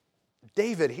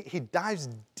David, he dives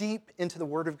deep into the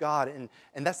Word of God,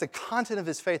 and that's the content of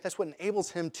his faith. That's what enables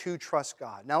him to trust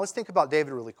God. Now let's think about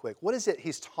David really quick. What is it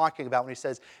he's talking about when he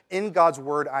says, in God's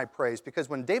Word I praise? Because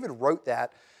when David wrote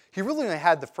that, he really only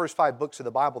had the first 5 books of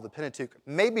the Bible, the Pentateuch,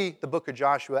 maybe the book of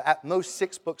Joshua, at most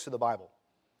 6 books of the Bible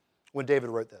when David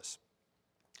wrote this.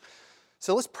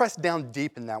 So let's press down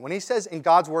deep in that. When he says, in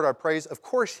God's Word I praise, of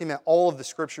course he meant all of the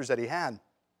Scriptures that he had.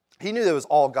 He knew that it was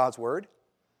all God's Word.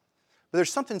 But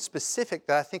there's something specific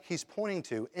that I think he's pointing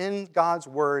to. In God's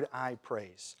Word I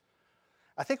praise.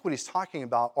 I think what he's talking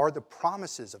about are the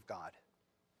promises of God.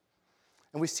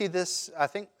 And we see this, I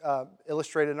think,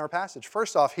 illustrated in our passage.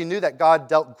 First off, he knew that God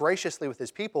dealt graciously with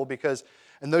His people because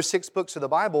in those 6 books of the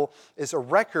Bible is a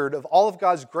record of all of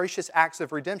God's gracious acts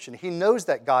of redemption. He knows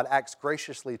that God acts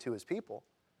graciously to His people.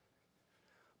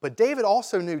 But David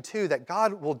also knew, too, that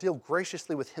God will deal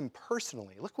graciously with him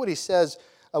personally. Look what he says.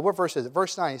 What verse is it?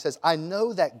 Verse 9, he says, I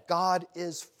know that God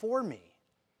is for me.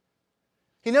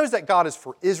 He knows that God is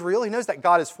for Israel. He knows that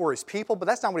God is for His people, but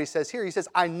that's not what he says here. He says,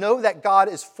 I know that God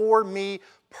is for me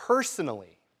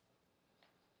personally.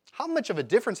 How much of a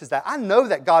difference is that? I know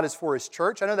that God is for His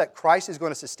church. I know that Christ is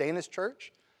going to sustain His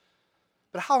church.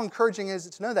 But how encouraging is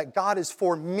it to know that God is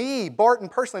for me, Barton,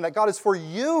 personally, that God is for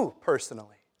you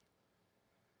personally?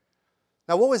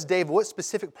 Now, what was David? What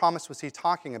specific promise was he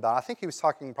talking about? I think he was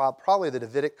talking about probably the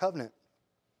Davidic covenant.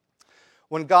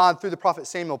 When God, through the prophet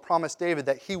Samuel, promised David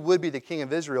that he would be the king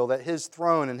of Israel, that his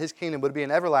throne and his kingdom would be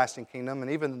an everlasting kingdom,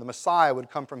 and even the Messiah would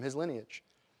come from his lineage.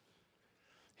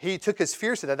 He took his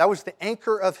fears to that. That was the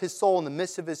anchor of his soul in the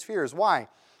midst of his fears. Why?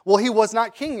 Well, he was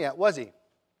not king yet, was he?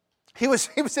 He was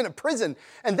in a prison,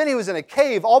 and then he was in a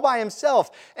cave all by himself,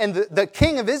 and the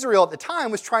king of Israel at the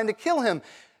time was trying to kill him.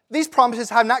 These promises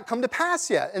have not come to pass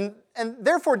yet. And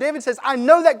therefore, David says, I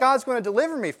know that God's going to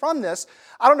deliver me from this.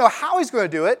 I don't know how He's going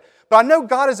to do it, but I know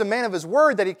God is a man of His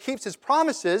word, that He keeps His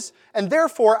promises, and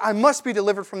therefore, I must be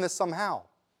delivered from this somehow.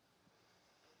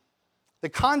 The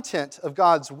content of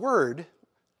God's word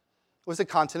was the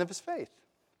content of his faith.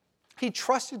 He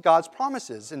trusted God's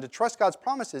promises, and to trust God's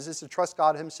promises is to trust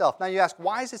God Himself. Now you ask,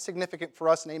 why is it significant for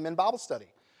us in Amen Bible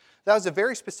Study? That was a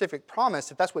very specific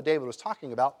promise, if that's what David was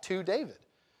talking about, to David.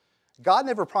 God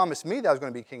never promised me that I was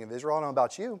going to be king of Israel. I don't know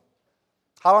about you.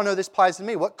 How do I know this applies to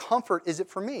me? What comfort is it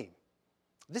for me?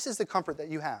 This is the comfort that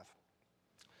you have.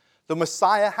 The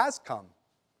Messiah has come.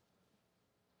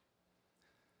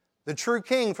 The true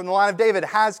king from the line of David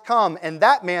has come, and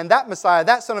that man, that Messiah,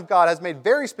 that Son of God has made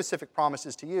very specific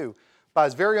promises to you by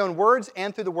His very own words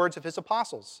and through the words of His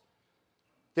apostles.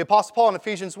 The Apostle Paul in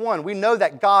Ephesians 1, we know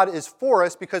that God is for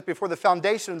us because before the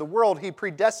foundation of the world, He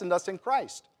predestined us in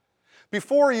Christ.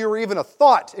 Before you were even a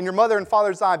thought in your mother and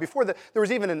father's eye, before there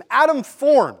was even an atom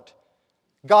formed,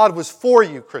 God was for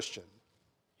you, Christian.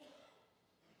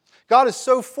 God is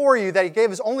so for you that He gave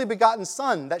His only begotten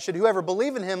Son, that should whoever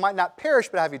believe in Him might not perish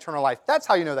but have eternal life. That's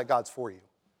how you know that God's for you.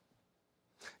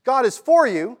 God is for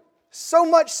you, so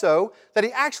much so that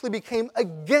He actually became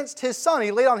against His Son.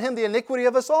 He laid on Him the iniquity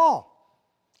of us all.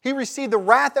 He received the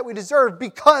wrath that we deserve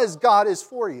because God is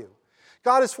for you.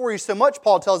 God is for you so much,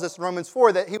 Paul tells us in Romans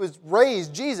 4, that He was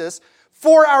raised, Jesus,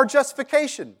 for our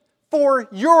justification, for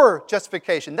your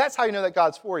justification. That's how you know that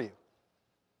God's for you.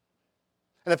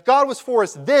 And if God was for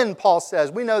us then, Paul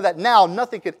says, we know that now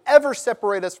nothing could ever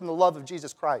separate us from the love of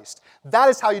Jesus Christ. That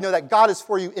is how you know that God is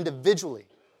for you individually,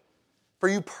 for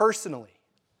you personally.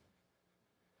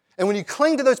 And when you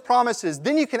cling to those promises,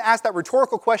 then you can ask that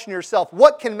rhetorical question to yourself,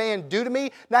 what can man do to me?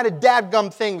 Not a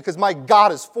dadgum thing, because my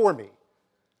God is for me.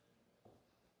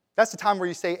 That's the time where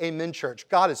you say, amen, church.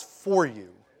 God is for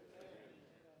you.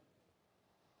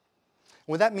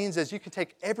 What that means is you can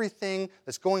take everything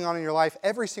that's going on in your life,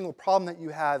 every single problem that you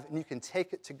have, and you can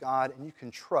take it to God and you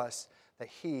can trust that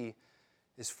He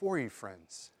is for you,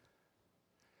 friends.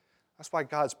 That's why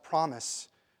God's promise,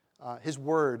 His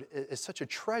Word, is such a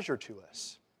treasure to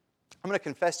us. I'm going to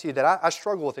confess to you that I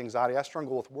struggle with anxiety. I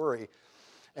struggle with worry.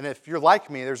 And if you're like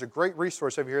me, there's a great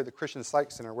resource over here at the Christian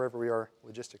Psych Center, wherever we are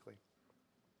logistically.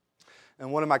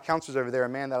 And one of my counselors over there, a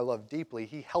man that I love deeply,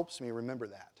 he helps me remember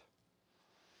that.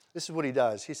 This is what he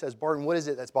does. He says, Barton, what is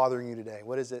it that's bothering you today?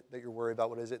 What is it that you're worried about?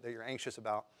 What is it that you're anxious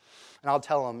about? And I'll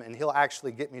tell him, and he'll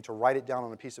actually get me to write it down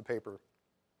on a piece of paper.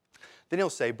 Then he'll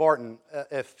say, Barton,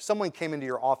 if someone came into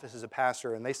your office as a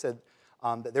pastor and they said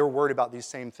that they were worried about these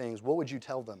same things, what would you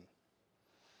tell them?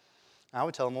 And I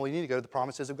would tell them, well, you need to go to the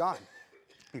promises of God.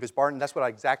 Because, Barton, that's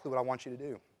exactly what I want you to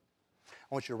do.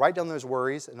 I want you to write down those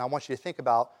worries, and I want you to think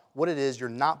about what it is you're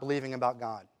not believing about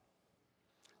God.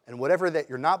 And whatever that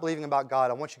you're not believing about God,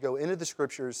 I want you to go into the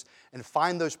Scriptures and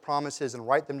find those promises and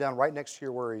write them down right next to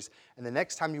your worries. And the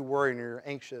next time you worry and you're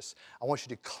anxious, I want you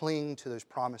to cling to those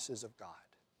promises of God.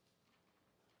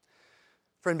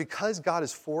 Friend, because God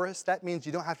is for us, that means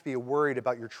you don't have to be worried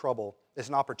about your trouble. It's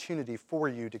an opportunity for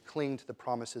you to cling to the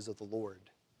promises of the Lord.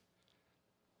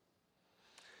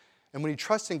 And when you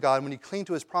trust in God, when you cling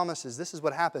to His promises, this is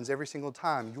what happens every single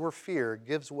time. Your fear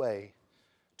gives way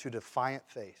to defiant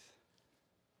faith.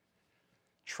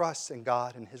 Trust in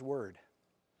God and His Word.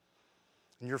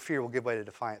 And your fear will give way to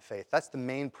defiant faith. That's the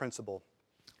main principle.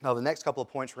 Now, the next couple of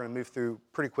points we're going to move through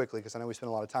pretty quickly because I know we spent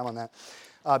a lot of time on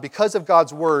that. Because of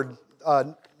God's Word,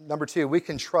 number 2, we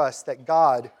can trust that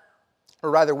God, or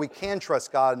rather we can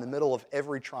trust God in the middle of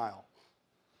every trial.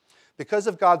 Because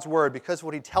of God's Word, because of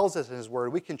what He tells us in His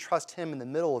Word, we can trust Him in the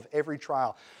middle of every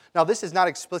trial. Now, this is not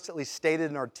explicitly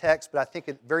stated in our text, but I think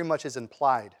it very much is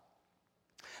implied.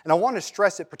 And I want to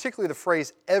stress it, particularly the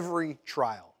phrase, every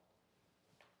trial.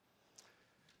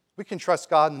 We can trust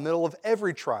God in the middle of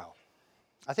every trial.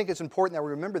 I think it's important that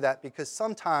we remember that because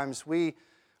sometimes we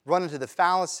run into the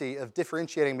fallacy of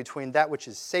differentiating between that which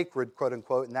is sacred, quote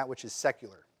unquote, and that which is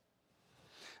secular.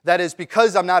 That is,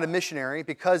 because I'm not a missionary,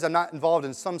 because I'm not involved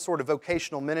in some sort of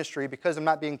vocational ministry, because I'm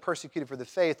not being persecuted for the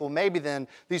faith, well, maybe then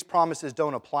these promises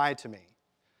don't apply to me.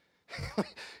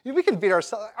 We can beat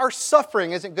ourselves. Our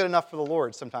suffering isn't good enough for the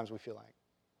Lord, sometimes we feel like.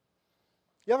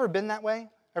 You ever been that way?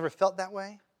 Ever felt that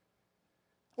way?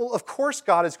 Well, of course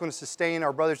God is going to sustain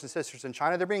our brothers and sisters in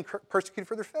China. They're being persecuted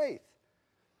for their faith.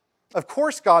 Of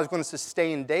course God is going to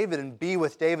sustain David and be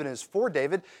with David and is for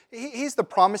David. He's the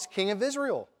promised king of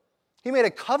Israel. He made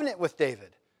a covenant with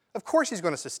David. Of course He's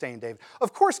going to sustain David.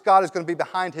 Of course God is going to be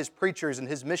behind His preachers and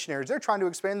His missionaries. They're trying to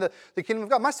expand the kingdom of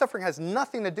God. My suffering has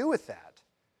nothing to do with that.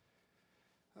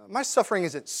 My suffering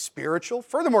isn't spiritual.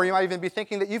 Furthermore, you might even be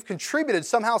thinking that you've contributed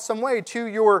somehow, some way to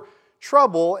your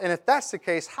trouble. And if that's the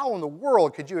case, how in the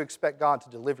world could you expect God to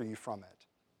deliver you from it?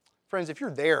 Friends, if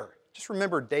you're there, just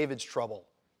remember David's trouble.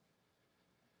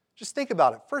 Just think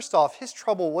about it. First off, his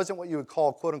trouble wasn't what you would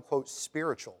call, quote unquote,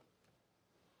 spiritual.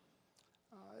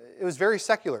 It was very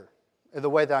secular in the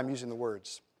way that I'm using the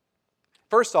words.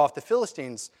 First off, the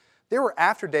Philistines, they were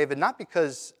after David not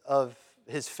because of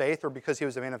his faith or because he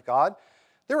was a man of God.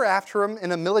 They were after him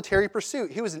in a military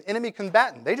pursuit. He was an enemy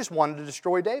combatant. They just wanted to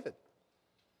destroy David.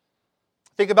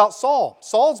 Think about Saul.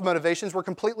 Saul's motivations were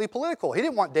completely political. He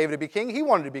didn't want David to be king. He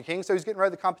wanted to be king, so he's getting rid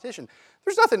of the competition.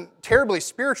 There's nothing terribly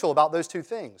spiritual about those two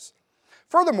things.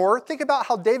 Furthermore, think about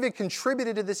how David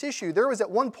contributed to this issue. There was at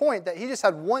one point that he just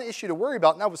had one issue to worry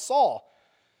about, and that was Saul.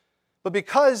 But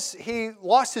because he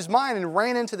lost his mind and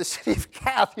ran into the city of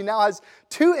Gath, he now has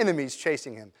two enemies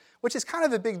chasing him, which is kind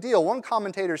of a big deal. One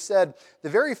commentator said the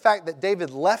very fact that David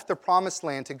left the promised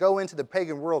land to go into the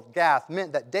pagan world, Gath,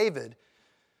 meant that David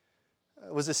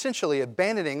was essentially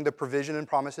abandoning the provision and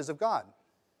promises of God.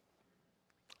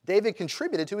 David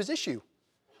contributed to his issue.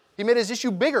 He made his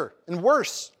issue bigger and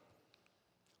worse.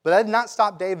 But that did not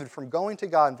stop David from going to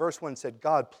God in verse 1 and said,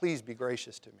 God, please be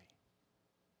gracious to me.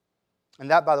 And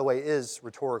that, by the way, is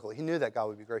rhetorical. He knew that God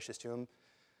would be gracious to him.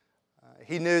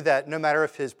 He knew that no matter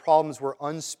if his problems were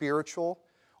unspiritual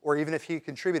or even if he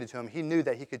contributed to them, he knew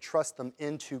that he could trust them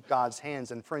into God's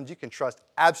hands. And friends, you can trust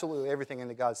absolutely everything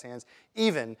into God's hands,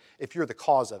 even if you're the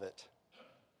cause of it.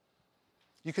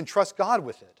 You can trust God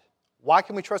with it. Why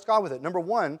can we trust God with it? Number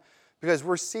one, because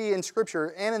we see in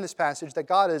Scripture and in this passage that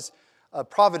God is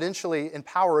providentially in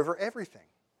power over everything.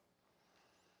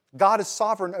 God is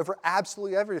sovereign over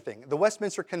absolutely everything. The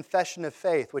Westminster Confession of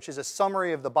Faith, which is a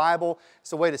summary of the Bible,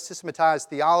 it's a way to systematize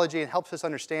theology and helps us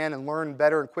understand and learn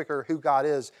better and quicker who God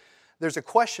is. there's a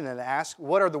question that asks,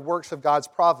 what are the works of God's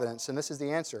providence? And this is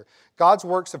the answer. God's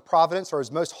works of providence are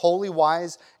His most holy,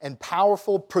 wise, and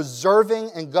powerful,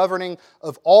 preserving and governing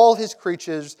of all His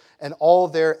creatures and all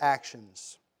their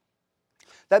actions.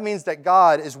 That means that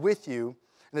God is with you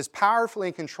and is powerfully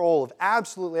in control of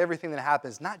absolutely everything that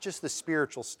happens, not just the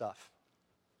spiritual stuff.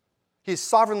 He is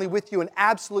sovereignly with you in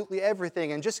absolutely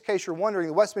everything. And just in case you're wondering,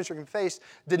 the Westminster Confession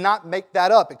did not make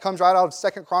that up. It comes right out of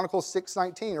 2 Chronicles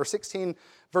 6:19 or 16,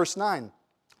 verse 9.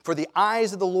 For the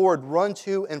eyes of the Lord run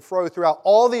to and fro throughout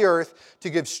all the earth to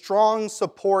give strong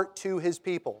support to His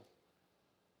people.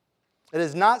 It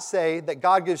does not say that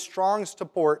God gives strong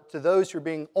support to those who are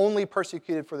being only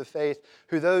persecuted for the faith,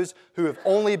 those who have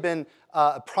only been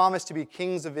promised to be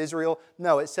kings of Israel.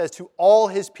 No, it says to all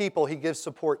His people He gives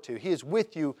support to. He is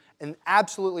with you in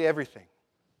absolutely everything.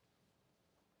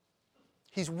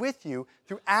 He's with you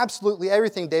through absolutely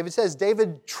everything. David says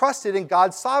David trusted in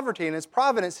God's sovereignty and His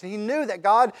providence, and he knew that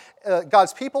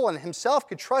God's people and himself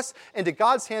could trust into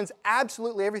God's hands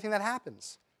absolutely everything that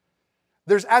happens.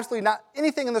 There's absolutely not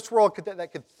anything in this world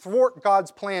that could thwart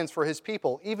God's plans for His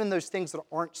people, even those things that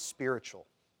aren't spiritual.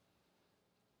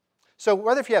 So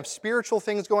whether if you have spiritual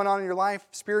things going on in your life,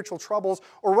 spiritual troubles,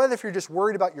 or whether if you're just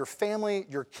worried about your family,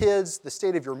 your kids, the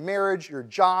state of your marriage, your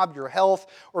job, your health,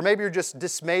 or maybe you're just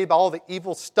dismayed by all the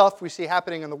evil stuff we see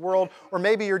happening in the world, or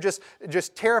maybe you're just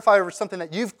terrified over something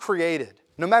that you've created.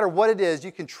 No matter what it is,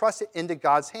 you can trust it into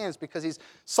God's hands because He's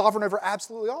sovereign over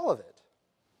absolutely all of it.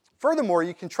 Furthermore,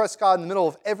 you can trust God in the middle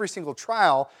of every single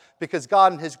trial because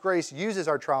God in His grace uses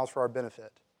our trials for our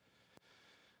benefit.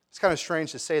 It's kind of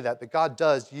strange to say that, but God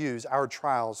does use our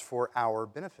trials for our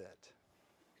benefit.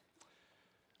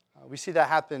 We see that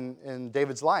happen in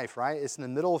David's life, right? It's in the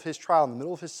middle of his trial, in the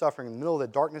middle of his suffering, in the middle of the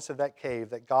darkness of that cave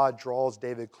that God draws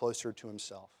David closer to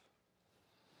Himself.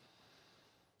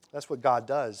 That's what God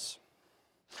does.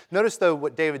 Notice, though,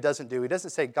 what David doesn't do. He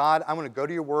doesn't say, God, I'm going to go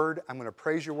to Your Word, I'm going to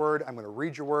praise Your Word, I'm going to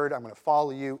read Your Word, I'm going to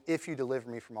follow You if You deliver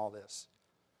me from all this.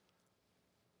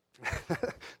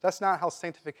 That's not how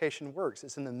sanctification works.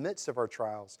 It's in the midst of our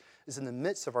trials, it's in the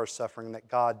midst of our suffering that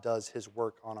God does His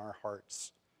work on our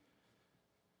hearts.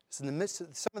 It's in the midst of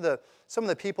some of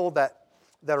the people that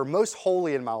are most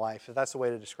holy in my life, if that's the way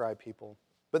to describe people.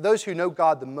 But those who know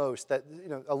God the most, that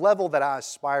a level that I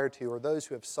aspire to, are those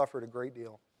who have suffered a great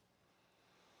deal.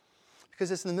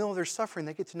 Because it's in the middle of their suffering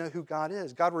they get to know who God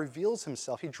is. God reveals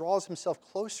Himself. He draws Himself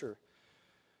closer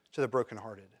to the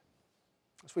brokenhearted.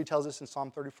 That's what He tells us in Psalm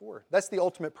 34. That's the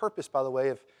ultimate purpose, by the way,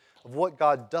 of what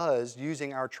God does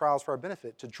using our trials for our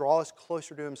benefit, to draw us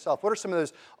closer to Himself. What are some of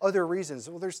those other reasons?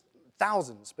 Well, there's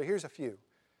thousands, but here's a few.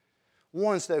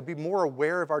 One is to be more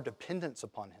aware of our dependence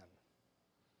upon Him.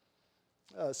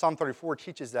 Psalm 34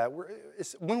 teaches that.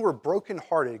 It's when we're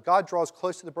brokenhearted, God draws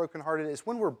close to the brokenhearted. It's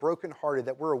when we're brokenhearted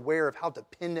that we're aware of how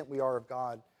dependent we are of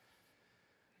God.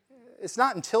 It's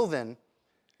not until then.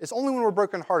 It's only when we're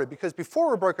brokenhearted, because before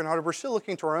we're brokenhearted, we're still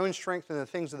looking to our own strength and the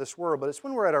things of this world, but it's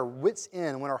when we're at our wits'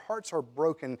 end, when our hearts are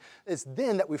broken, it's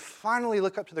then that we finally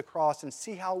look up to the cross and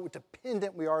see how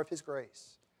dependent we are of His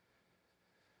grace.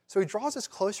 So He draws us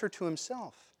closer to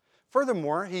Himself.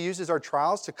 Furthermore, He uses our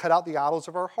trials to cut out the idols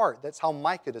of our heart. That's how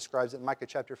Micah describes it in Micah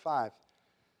chapter 5.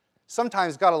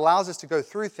 Sometimes God allows us to go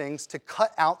through things to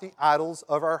cut out the idols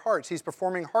of our hearts. He's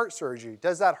performing heart surgery.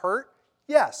 Does that hurt?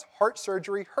 Yes, heart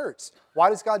surgery hurts. Why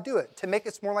does God do it? To make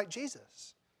us more like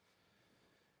Jesus.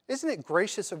 Isn't it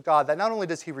gracious of God that not only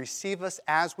does He receive us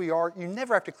as we are, you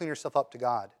never have to clean yourself up to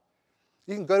God.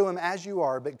 You can go to Him as you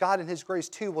are, but God in His grace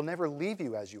too will never leave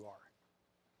you as you are.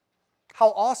 How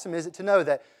awesome is it to know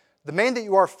that the man that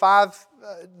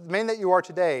you are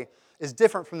today is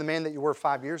different from the man that you were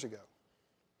 5 years ago.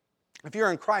 If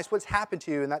you're in Christ, what's happened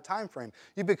to you in that time frame?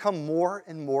 You become more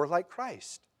and more like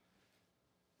Christ.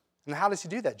 And how does He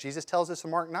do that? Jesus tells us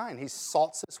in Mark 9, He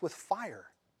salts us with fire.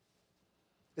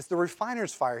 It's the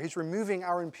refiner's fire. He's removing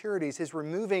our impurities. He's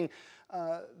removing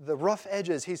the rough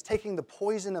edges. He's taking the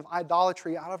poison of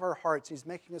idolatry out of our hearts. He's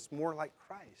making us more like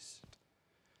Christ.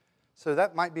 So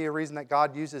that might be a reason that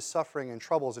God uses suffering and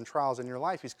troubles and trials in your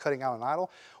life. He's cutting out an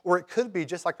idol. Or it could be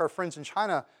just like our friends in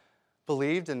China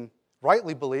believed and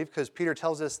rightly believed, because Peter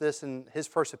tells us this in his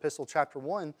first epistle, chapter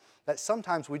 1, that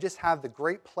sometimes we just have the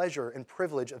great pleasure and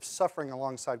privilege of suffering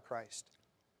alongside Christ,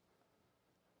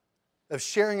 of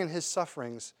sharing in His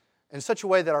sufferings in such a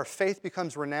way that our faith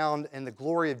becomes renowned and the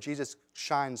glory of Jesus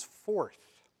shines forth.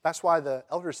 That's why the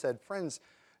elders said, friends,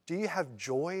 do you have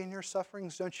joy in your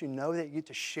sufferings? Don't you know that you get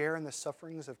to share in the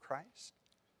sufferings of Christ?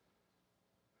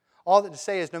 All that to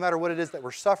say is no matter what it is that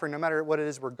we're suffering, no matter what it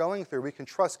is we're going through, we can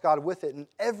trust God with it in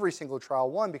every single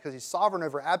trial. One, because He's sovereign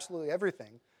over absolutely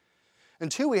everything.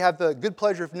 And two, we have the good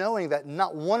pleasure of knowing that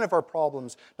not one of our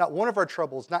problems, not one of our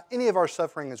troubles, not any of our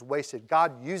suffering is wasted.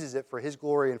 God uses it for His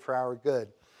glory and for our good.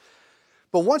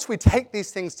 But once we take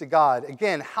these things to God,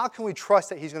 again, how can we trust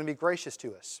that He's going to be gracious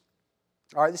to us?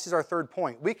 All right, this is our third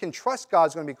point. We can trust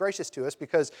God's going to be gracious to us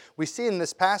because we see in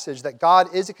this passage that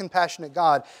God is a compassionate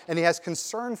God and He has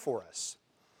concern for us.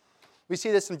 We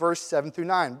see this in verse 7 through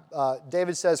 9.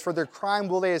 David says, "For their crime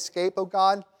will they escape, O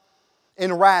God?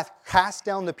 In wrath, cast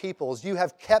down the peoples. You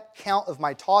have kept count of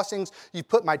my tossings. You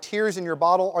put my tears in your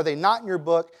bottle. Are they not in your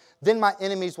book? Then my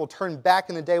enemies will turn back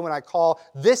in the day when I call.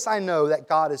 This I know, that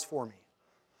God is for me."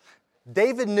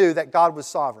 David knew that God was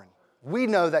sovereign. We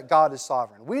know that God is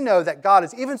sovereign. We know that God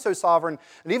is even so sovereign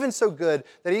and even so good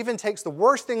that He even takes the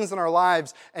worst things in our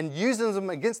lives and uses them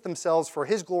against themselves for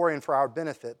His glory and for our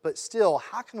benefit. But still,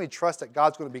 how can we trust that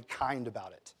God's going to be kind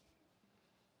about it?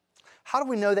 How do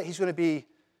we know that He's going to be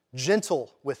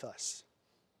gentle with us?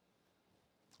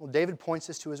 Well, David points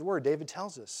us to His Word. David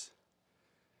tells us.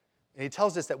 And he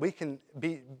tells us that we can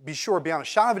be sure, beyond a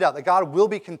shadow of a doubt, that God will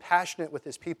be compassionate with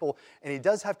His people, and He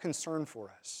does have concern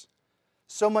for us.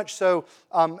 So much so,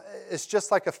 it's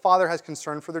just like a father has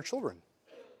concern for their children.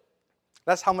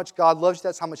 That's how much God loves you.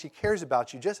 That's how much He cares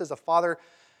about you. Just as a father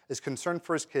is concerned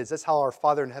for his kids, that's how our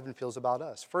Father in heaven feels about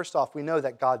us. First off, we know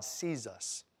that God sees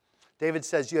us. David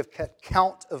says, "You have kept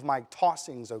count of my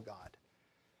tossings, O God."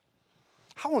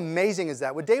 How amazing is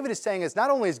that? What David is saying is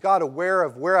not only is God aware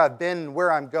of where I've been and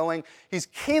where I'm going, He's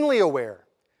keenly aware.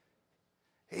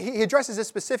 He addresses this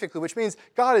specifically, which means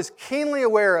God is keenly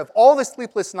aware of all the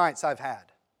sleepless nights I've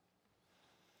had.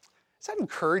 Is that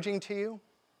encouraging to you?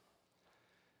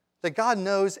 That God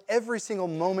knows every single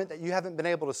moment that you haven't been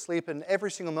able to sleep and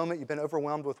every single moment you've been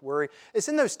overwhelmed with worry. It's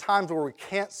in those times where we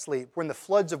can't sleep, when the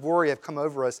floods of worry have come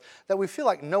over us, that we feel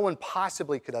like no one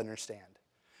possibly could understand.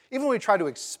 Even when we try to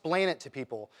explain it to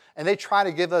people and they try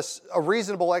to give us a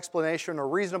reasonable explanation or a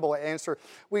reasonable answer,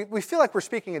 we feel like we're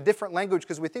speaking a different language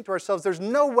because we think to ourselves, there's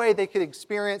no way they could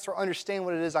experience or understand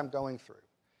what it is I'm going through.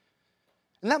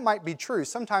 And that might be true.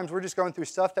 Sometimes we're just going through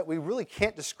stuff that we really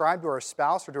can't describe to our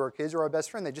spouse or to our kids or our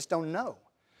best friend. They just don't know.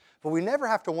 But we never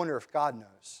have to wonder if God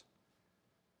knows.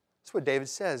 That's what David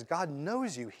says. God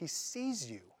knows you. He sees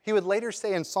you. He would later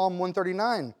say in Psalm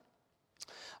 139,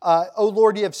 "O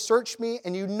Lord, you have searched me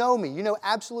and you know me. You know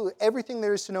absolutely everything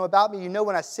there is to know about me. You know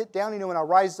when I sit down. You know when I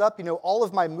rise up. You know all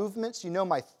of my movements. You know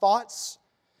my thoughts.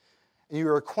 And you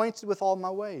are acquainted with all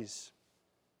my ways."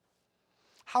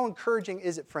 How encouraging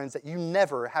is it, friends, that you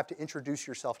never have to introduce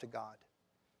yourself to God?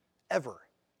 Ever.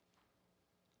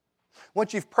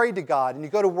 Once you've prayed to God and you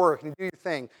go to work and you do your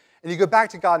thing and you go back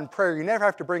to God in prayer, you never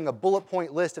have to bring a bullet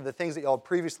point list of the things that you all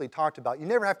previously talked about. You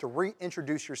never have to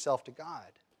reintroduce yourself to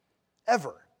God.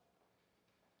 Ever.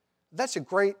 That's a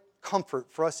great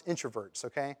comfort for us introverts,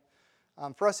 okay?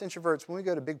 For us introverts, when we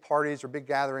go to big parties or big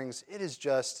gatherings, it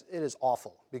is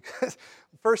awful. Because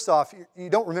first off, you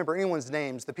don't remember anyone's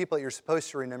names, the people that you're supposed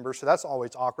to remember, so that's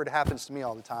always awkward. It happens to me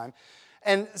all the time.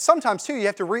 And sometimes, too, you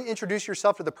have to reintroduce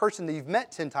yourself to the person that you've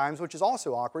met 10 times, which is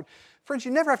also awkward. Friends, you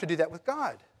never have to do that with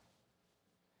God.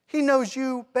 He knows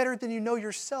you better than you know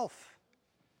yourself.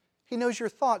 He knows your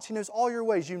thoughts. He knows all your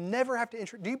ways. You never have to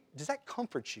introduce. Does that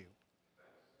comfort you?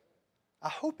 I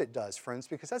hope it does, friends,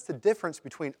 because that's the difference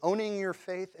between owning your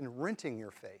faith and renting your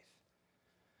faith.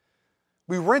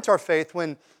 We rent our faith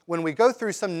when we go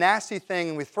through some nasty thing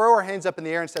and we throw our hands up in the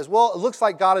air and says, well, it looks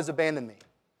like God has abandoned me.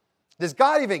 Does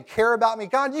God even care about me?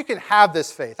 God, you can have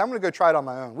this faith. I'm going to go try it on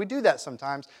my own. We do that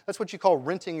sometimes. That's what you call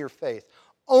renting your faith.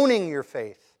 Owning your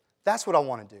faith. That's what I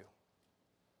want to do.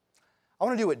 I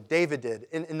want to do what David did.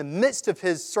 In the midst of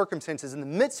his circumstances, in the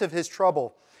midst of his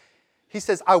trouble, he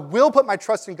says, I will put my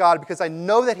trust in God because I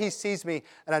know that He sees me,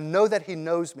 and I know that He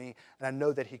knows me, and I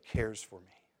know that He cares for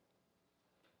me.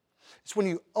 It's when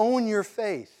you own your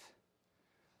faith,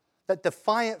 that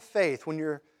defiant faith, when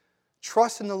you're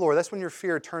trust in the Lord, that's when your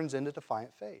fear turns into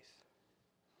defiant faith.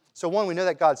 So one, we know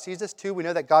that God sees us. Two, we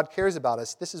know that God cares about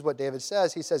us. This is what David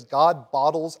says. He says, God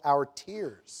bottles our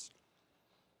tears.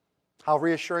 How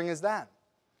reassuring is that?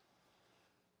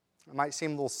 It might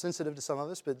seem a little sensitive to some of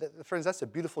us, but friends, that's a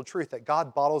beautiful truth, that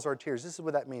God bottles our tears. This is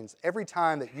what that means. Every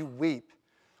time that you weep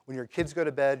when your kids go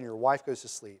to bed and your wife goes to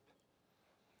sleep,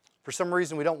 for some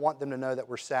reason we don't want them to know that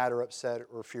we're sad or upset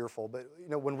or fearful, but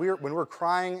when we're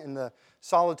crying in the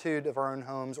solitude of our own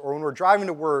homes, or when we're driving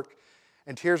to work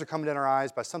and tears are coming down our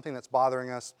eyes by something that's bothering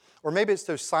us, or maybe it's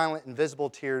those silent, invisible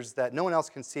tears that no one else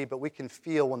can see, but we can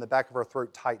feel when the back of our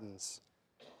throat tightens.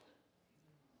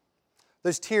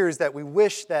 Those tears that we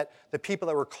wish that the people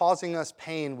that were causing us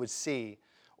pain would see,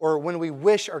 or when we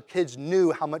wish our kids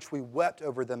knew how much we wept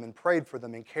over them and prayed for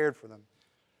them and cared for them.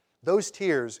 Those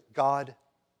tears, God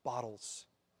bottles.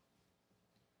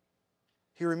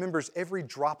 He remembers every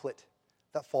droplet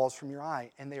that falls from your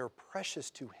eye, and they are precious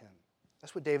to Him.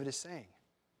 That's what David is saying.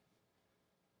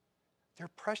 They're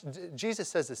precious. Jesus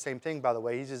says the same thing, by the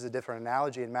way. He uses a different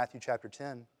analogy in Matthew chapter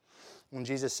 10. When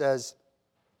Jesus says,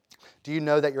 "Do you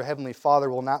know that your heavenly Father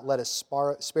will not let a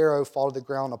sparrow fall to the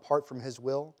ground apart from His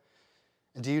will?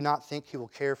 And do you not think He will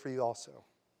care for you also?"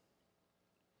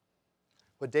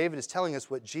 What David is telling us,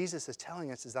 what Jesus is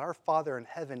telling us, is that our Father in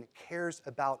heaven cares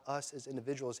about us as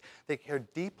individuals. They care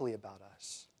deeply about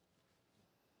us.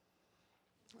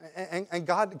 And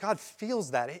God feels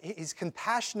that. He's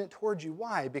compassionate towards you.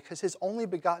 Why? Because His only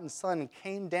begotten Son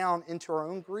came down into our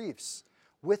own griefs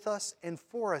with us and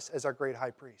for us as our great high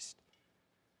priest.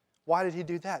 Why did He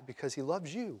do that? Because He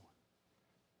loves you.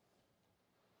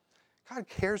 God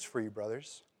cares for you,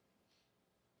 brothers.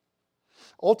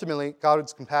 Ultimately, God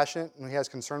is compassionate and He has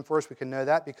concern for us. We can know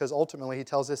that because ultimately He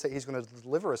tells us that He's going to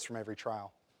deliver us from every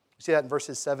trial. We see that in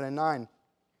verses 7 and 9.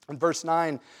 In verse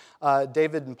 9,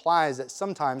 David implies that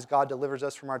sometimes God delivers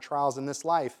us from our trials in this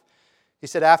life. He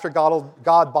said after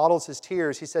God bottles His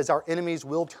tears, He says our enemies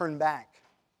will turn back.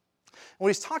 And what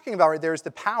He's talking about right there is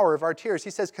the power of our tears.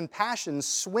 He says compassion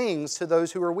swings to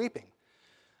those who are weeping.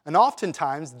 And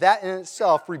oftentimes, that in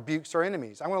itself rebukes our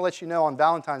enemies. I want to let you know on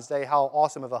Valentine's Day how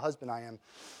awesome of a husband I am.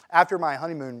 After my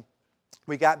honeymoon,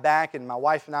 we got back, and my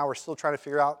wife and I were still trying to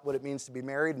figure out what it means to be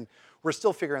married, and we're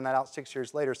still figuring that out 6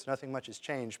 years later, so nothing much has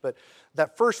changed. But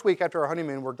that first week after our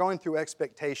honeymoon, we're going through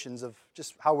expectations of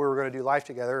just how we were going to do life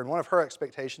together, and one of her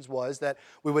expectations was that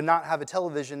we would not have a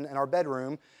television in our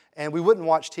bedroom, and we wouldn't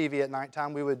watch TV at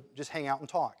nighttime. We would just hang out and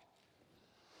talk.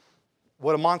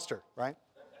 What a monster, right?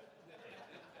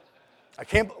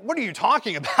 What are you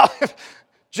talking about?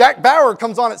 Jack Bauer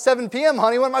comes on at 7 p.m.,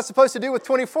 honey. What am I supposed to do with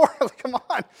 24? Come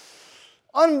on.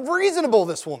 Unreasonable,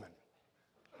 this woman.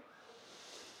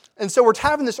 And so we're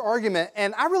having this argument,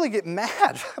 and I really get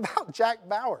mad about Jack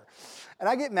Bauer. And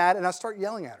I get mad, and I start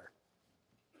yelling at her.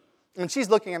 And she's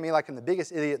looking at me like I'm the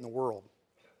biggest idiot in the world.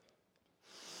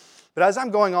 But as I'm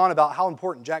going on about how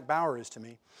important Jack Bauer is to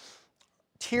me,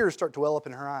 tears start to well up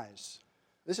in her eyes.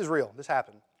 This is real. This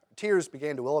happened. Tears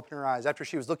began to well up in her eyes. After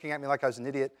she was looking at me like I was an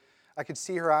idiot, I could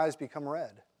see her eyes become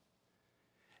red.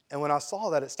 And when I saw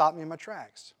that, it stopped me in my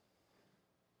tracks.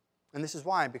 And this is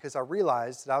why, because I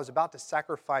realized that I was about to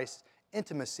sacrifice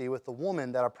intimacy with the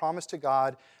woman that I promised to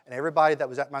God and everybody that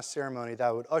was at my ceremony that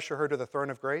I would usher her to the throne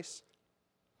of grace.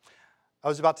 I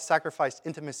was about to sacrifice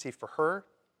intimacy for her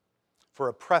for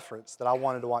a preference that I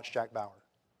wanted to watch Jack Bauer.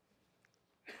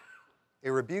 It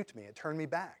rebuked me. It turned me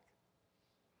back.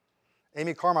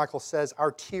 Amy Carmichael says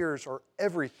our tears are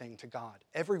everything to God,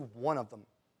 every one of them.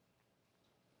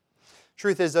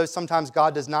 Truth is, though, sometimes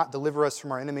God does not deliver us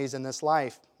from our enemies in this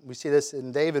life. We see this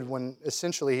in David when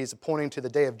essentially he's pointing to the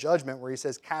day of judgment where he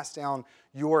says, "Cast down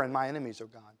your and my enemies, O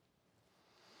God."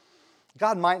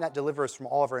 God might not deliver us from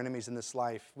all of our enemies in this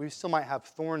life. We still might have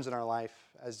thorns in our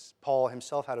life, as Paul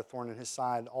himself had a thorn in his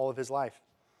side all of his life.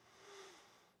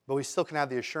 But we still can have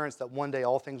the assurance that one day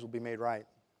all things will be made right.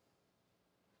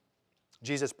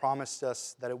 Jesus promised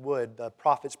us that it would. The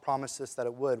prophets promised us that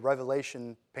it would.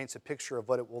 Revelation paints a picture of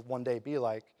what it will one day be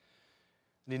like.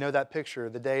 And you know that picture,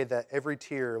 the day that every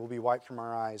tear will be wiped from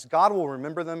our eyes. God will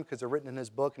remember them because they're written in His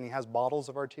book and He has bottles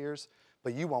of our tears,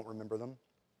 but you won't remember them.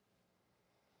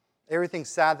 Everything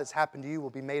sad that's happened to you will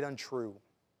be made untrue.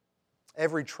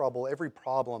 Every trouble, every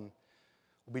problem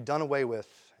will be done away with,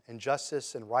 and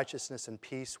justice and righteousness and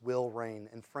peace will reign.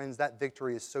 And friends, that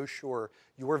victory is so sure.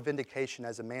 Your vindication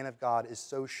as a man of God is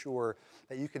so sure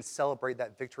that you can celebrate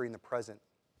that victory in the present.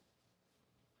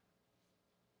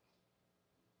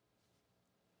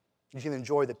 You can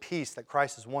enjoy the peace that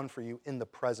Christ has won for you in the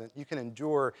present. You can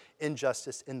endure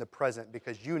injustice in the present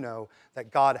because you know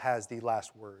that God has the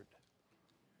last word.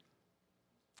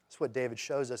 That's what David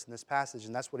shows us in this passage,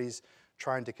 and that's what he's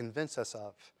trying to convince us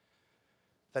of.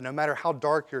 That no matter how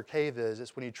dark your cave is,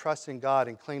 it's when you trust in God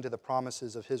and cling to the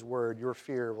promises of His word, your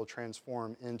fear will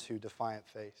transform into defiant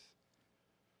faith.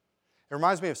 It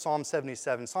reminds me of Psalm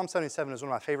 77. Psalm 77 is one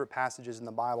of my favorite passages in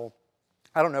the Bible.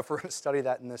 I don't know if we're going to study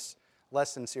that in this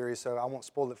lesson series, so I won't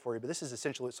spoil it for you, but this is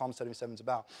essentially what Psalm 77 is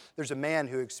about. There's a man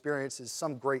who experiences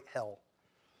some great hell.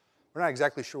 We're not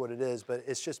exactly sure what it is, but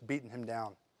it's just beating him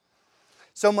down.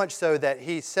 So much so that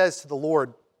he says to the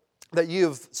Lord, that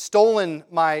you've stolen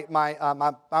my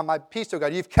peace, O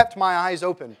God. You've kept my eyes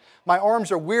open. My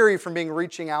arms are weary from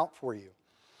reaching out for you.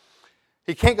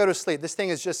 He can't go to sleep. This thing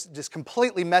is just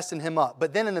completely messing him up.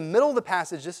 But then in the middle of the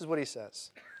passage, this is what he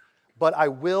says. But I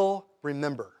will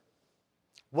remember.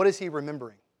 What is he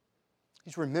remembering?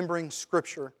 He's remembering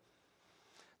Scripture.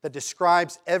 that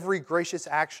describes every gracious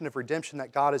action of redemption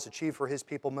that God has achieved for His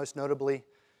people, most notably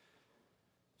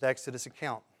the Exodus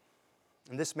account.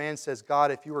 And this man says,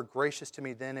 God, if you were gracious to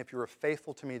me then, if you were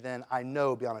faithful to me then, I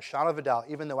know beyond a shadow of a doubt,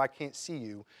 even though I can't see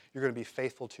you, you're going to be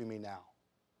faithful to me now.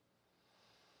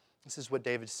 This is what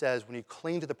David says. When you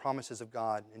cling to the promises of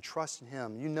God and trust in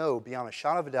Him, you know beyond a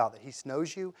shadow of a doubt that He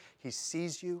knows you, He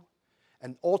sees you,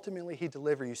 and ultimately He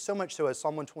delivers you. So much so, as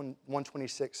Psalm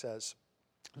 126 says,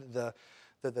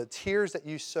 the tears that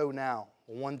you sow now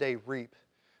will one day reap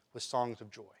with songs of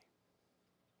joy.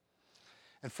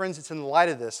 And friends, it's in the light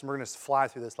of this, and we're going to fly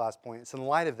through this last point, it's in the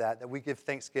light of that we give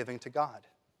thanksgiving to God.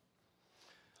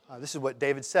 This is what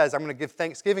David says, I'm going to give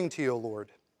thanksgiving to you, O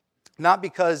Lord. Not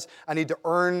because I need to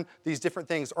earn these different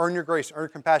things, earn your grace, earn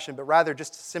compassion, but rather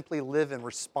just to simply live in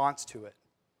response to it.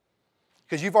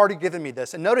 Because you've already given me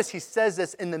this. And notice he says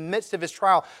this in the midst of his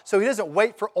trial, so he doesn't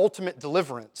wait for ultimate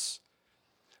deliverance.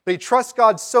 But he trusts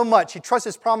God so much, he trusts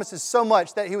His promises so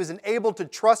much that he was enabled to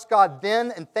trust God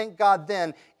then and thank God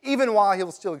then, even while he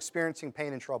was still experiencing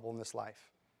pain and trouble in this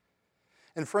life.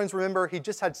 And friends, remember, he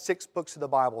just had 6 books of the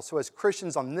Bible. So as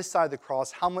Christians on this side of the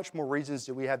cross, how much more reasons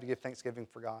do we have to give thanksgiving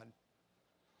for God?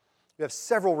 We have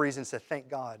several reasons to thank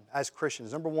God as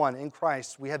Christians. Number one, in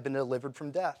Christ, we have been delivered from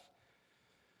death.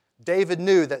 David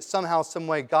knew that somehow, some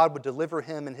way, God would deliver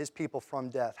him and his people from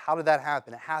death. How did that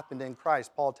happen? It happened in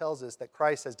Christ. Paul tells us that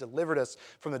Christ has delivered us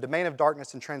from the domain of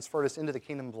darkness and transferred us into the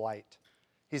kingdom of light.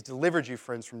 He's delivered you,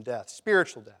 friends, from death,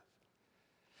 spiritual death.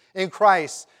 In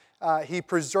Christ, He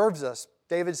preserves us.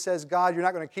 David says, God, you're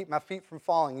not going to keep my feet from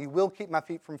falling. You will keep my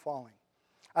feet from falling.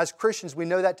 As Christians, we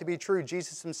know that to be true.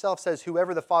 Jesus Himself says,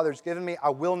 whoever the Father has given me,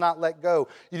 I will not let go.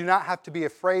 You do not have to be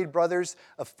afraid, brothers,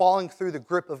 of falling through the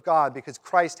grip of God because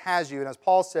Christ has you. And as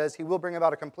Paul says, He will bring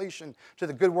about a completion to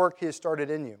the good work He has started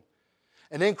in you.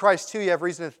 And in Christ, too, you have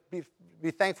reason to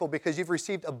be thankful because you've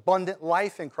received abundant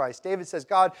life in Christ. David says,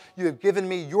 God, you have given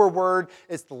me your word.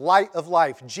 It's the light of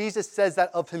life. Jesus says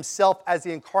that of Himself as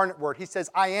the incarnate word. He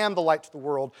says, I am the light to the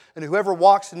world, and whoever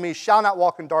walks in me shall not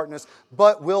walk in darkness,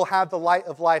 but will have the light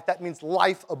of life. That means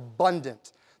life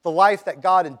abundant. The life that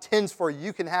God intends for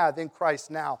you can have in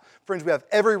Christ now. Friends, we have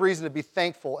every reason to be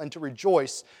thankful and to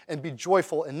rejoice and be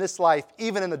joyful in this life,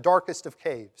 even in the darkest of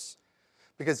caves.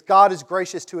 Because God is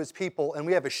gracious to His people, and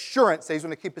we have assurance that He's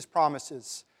going to keep His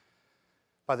promises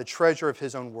by the treasure of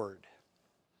His own word.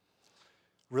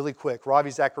 Really quick, Ravi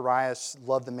Zacharias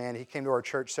loved the man. He came to our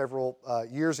church several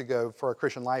years ago for a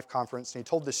Christian Life conference, and he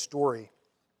told this story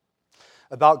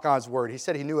about God's word. He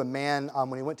said he knew a man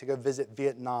when he went to go visit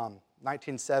Vietnam,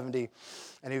 1970,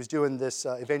 and he was doing this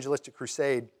evangelistic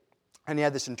crusade, and he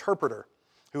had this interpreter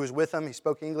who was with him. He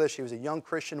spoke English. He was a young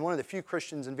Christian, one of the few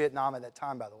Christians in Vietnam at that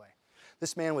time, by the way.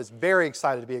 This man was very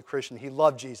excited to be a Christian. He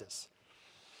loved Jesus.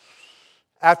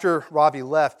 After Ravi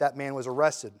left, that man was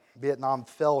arrested. Vietnam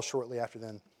fell shortly after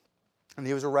then. And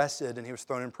he was arrested and he was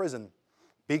thrown in prison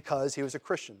because he was a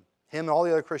Christian. Him and all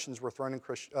the other Christians were thrown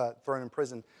in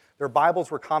prison. Their Bibles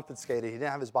were confiscated. He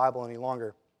didn't have his Bible any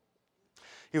longer.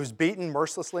 He was beaten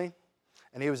mercilessly,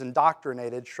 and he was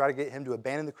indoctrinated to try to get him to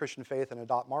abandon the Christian faith and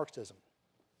adopt Marxism.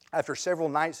 After several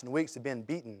nights and weeks of being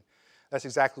beaten, that's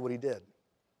exactly what he did.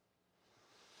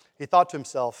 He thought to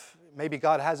himself, maybe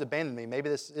God has abandoned me. Maybe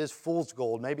this is fool's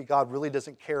gold. Maybe God really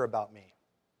doesn't care about me.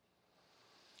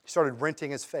 He started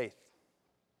renting his faith.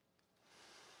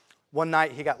 One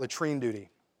night he got latrine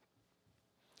duty.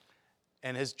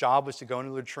 And his job was to go into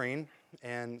the latrine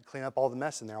and clean up all the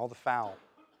mess in there, all the foul.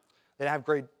 They didn't have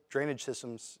great drainage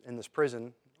systems in this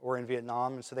prison or in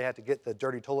Vietnam, and so they had to get the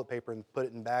dirty toilet paper and put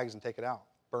it in bags and take it out,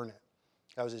 burn it.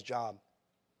 That was his job.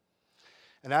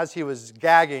 And as he was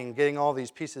gagging, getting all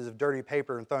these pieces of dirty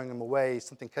paper and throwing them away,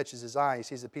 something catches his eye. He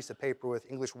sees a piece of paper with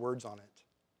English words on it.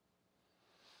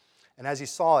 And as he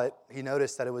saw it, he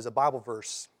noticed that it was a Bible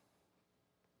verse.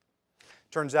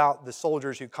 Turns out the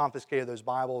soldiers who confiscated those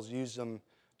Bibles used them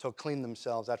to clean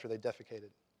themselves after they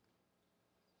defecated.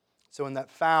 So in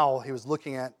that foul, he was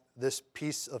looking at this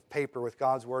piece of paper with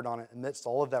God's word on it. Amidst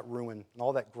all of that ruin and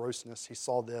all that grossness, he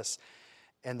saw this.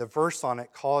 And the verse on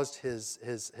it caused his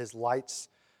lights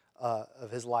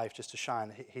of his life just to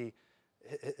shine.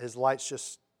 His lights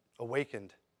just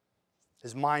awakened.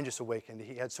 His mind just awakened.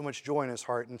 He had so much joy in his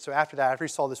heart. And so after that, after he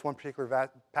saw this one particular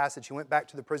passage, he went back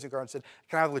to the prison guard and said,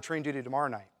 can I have latrine duty tomorrow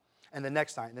night? And the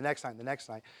next night, and the next night, and the next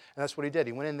night. And that's what he did.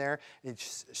 He went in there and he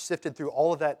sifted through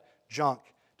all of that junk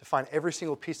to find every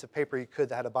single piece of paper he could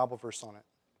that had a Bible verse on it.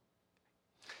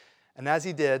 And as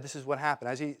he did, this is what happened.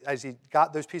 As he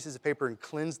got those pieces of paper and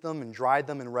cleansed them and dried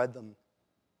them and read them,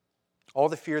 all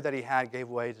the fear that he had gave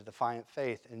way to defiant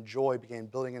faith, and joy began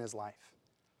building in his life.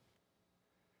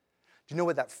 Do you know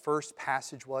what that first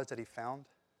passage was that he found?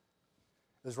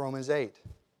 It was Romans 8.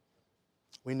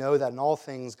 We know that in all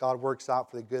things God works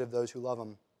out for the good of those who love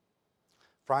Him.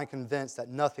 For I am convinced that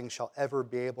nothing shall ever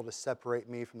be able to separate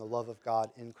me from the love of God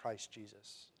in Christ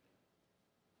Jesus.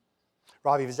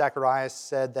 Ravi Zacharias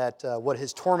said that what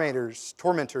his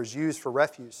tormentors used for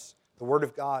refuse, the Word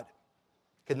of God,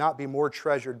 could not be more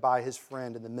treasured by his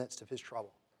friend in the midst of his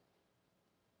trouble.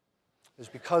 It was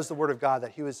because of the Word of God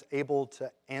that he was able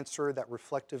to answer that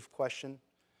reflective question,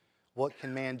 what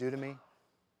can man do to me?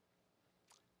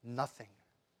 Nothing.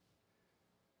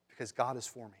 Because God is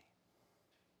for me.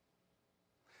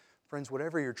 Friends,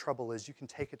 whatever your trouble is, you can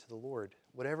take it to the Lord.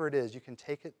 Whatever it is, you can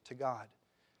take it to God.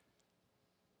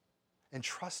 And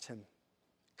trust Him.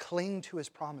 Cling to His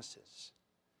promises.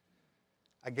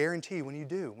 I guarantee you, when you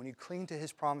do, when you cling to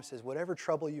His promises, whatever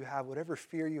trouble you have, whatever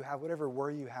fear you have, whatever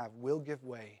worry you have, will give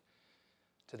way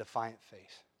to defiant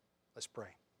faith. Let's pray.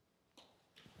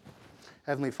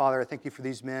 Heavenly Father, I thank You for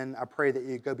these men. I pray that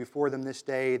You go before them this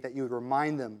day, that You would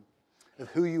remind them of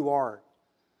who You are,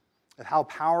 of how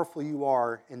powerful You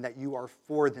are, and that You are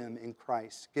for them in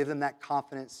Christ. Give them that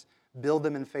confidence. Build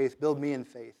them in faith. Build me in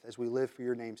faith as we live for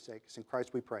Your name's sake. It's in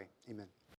Christ we pray. Amen.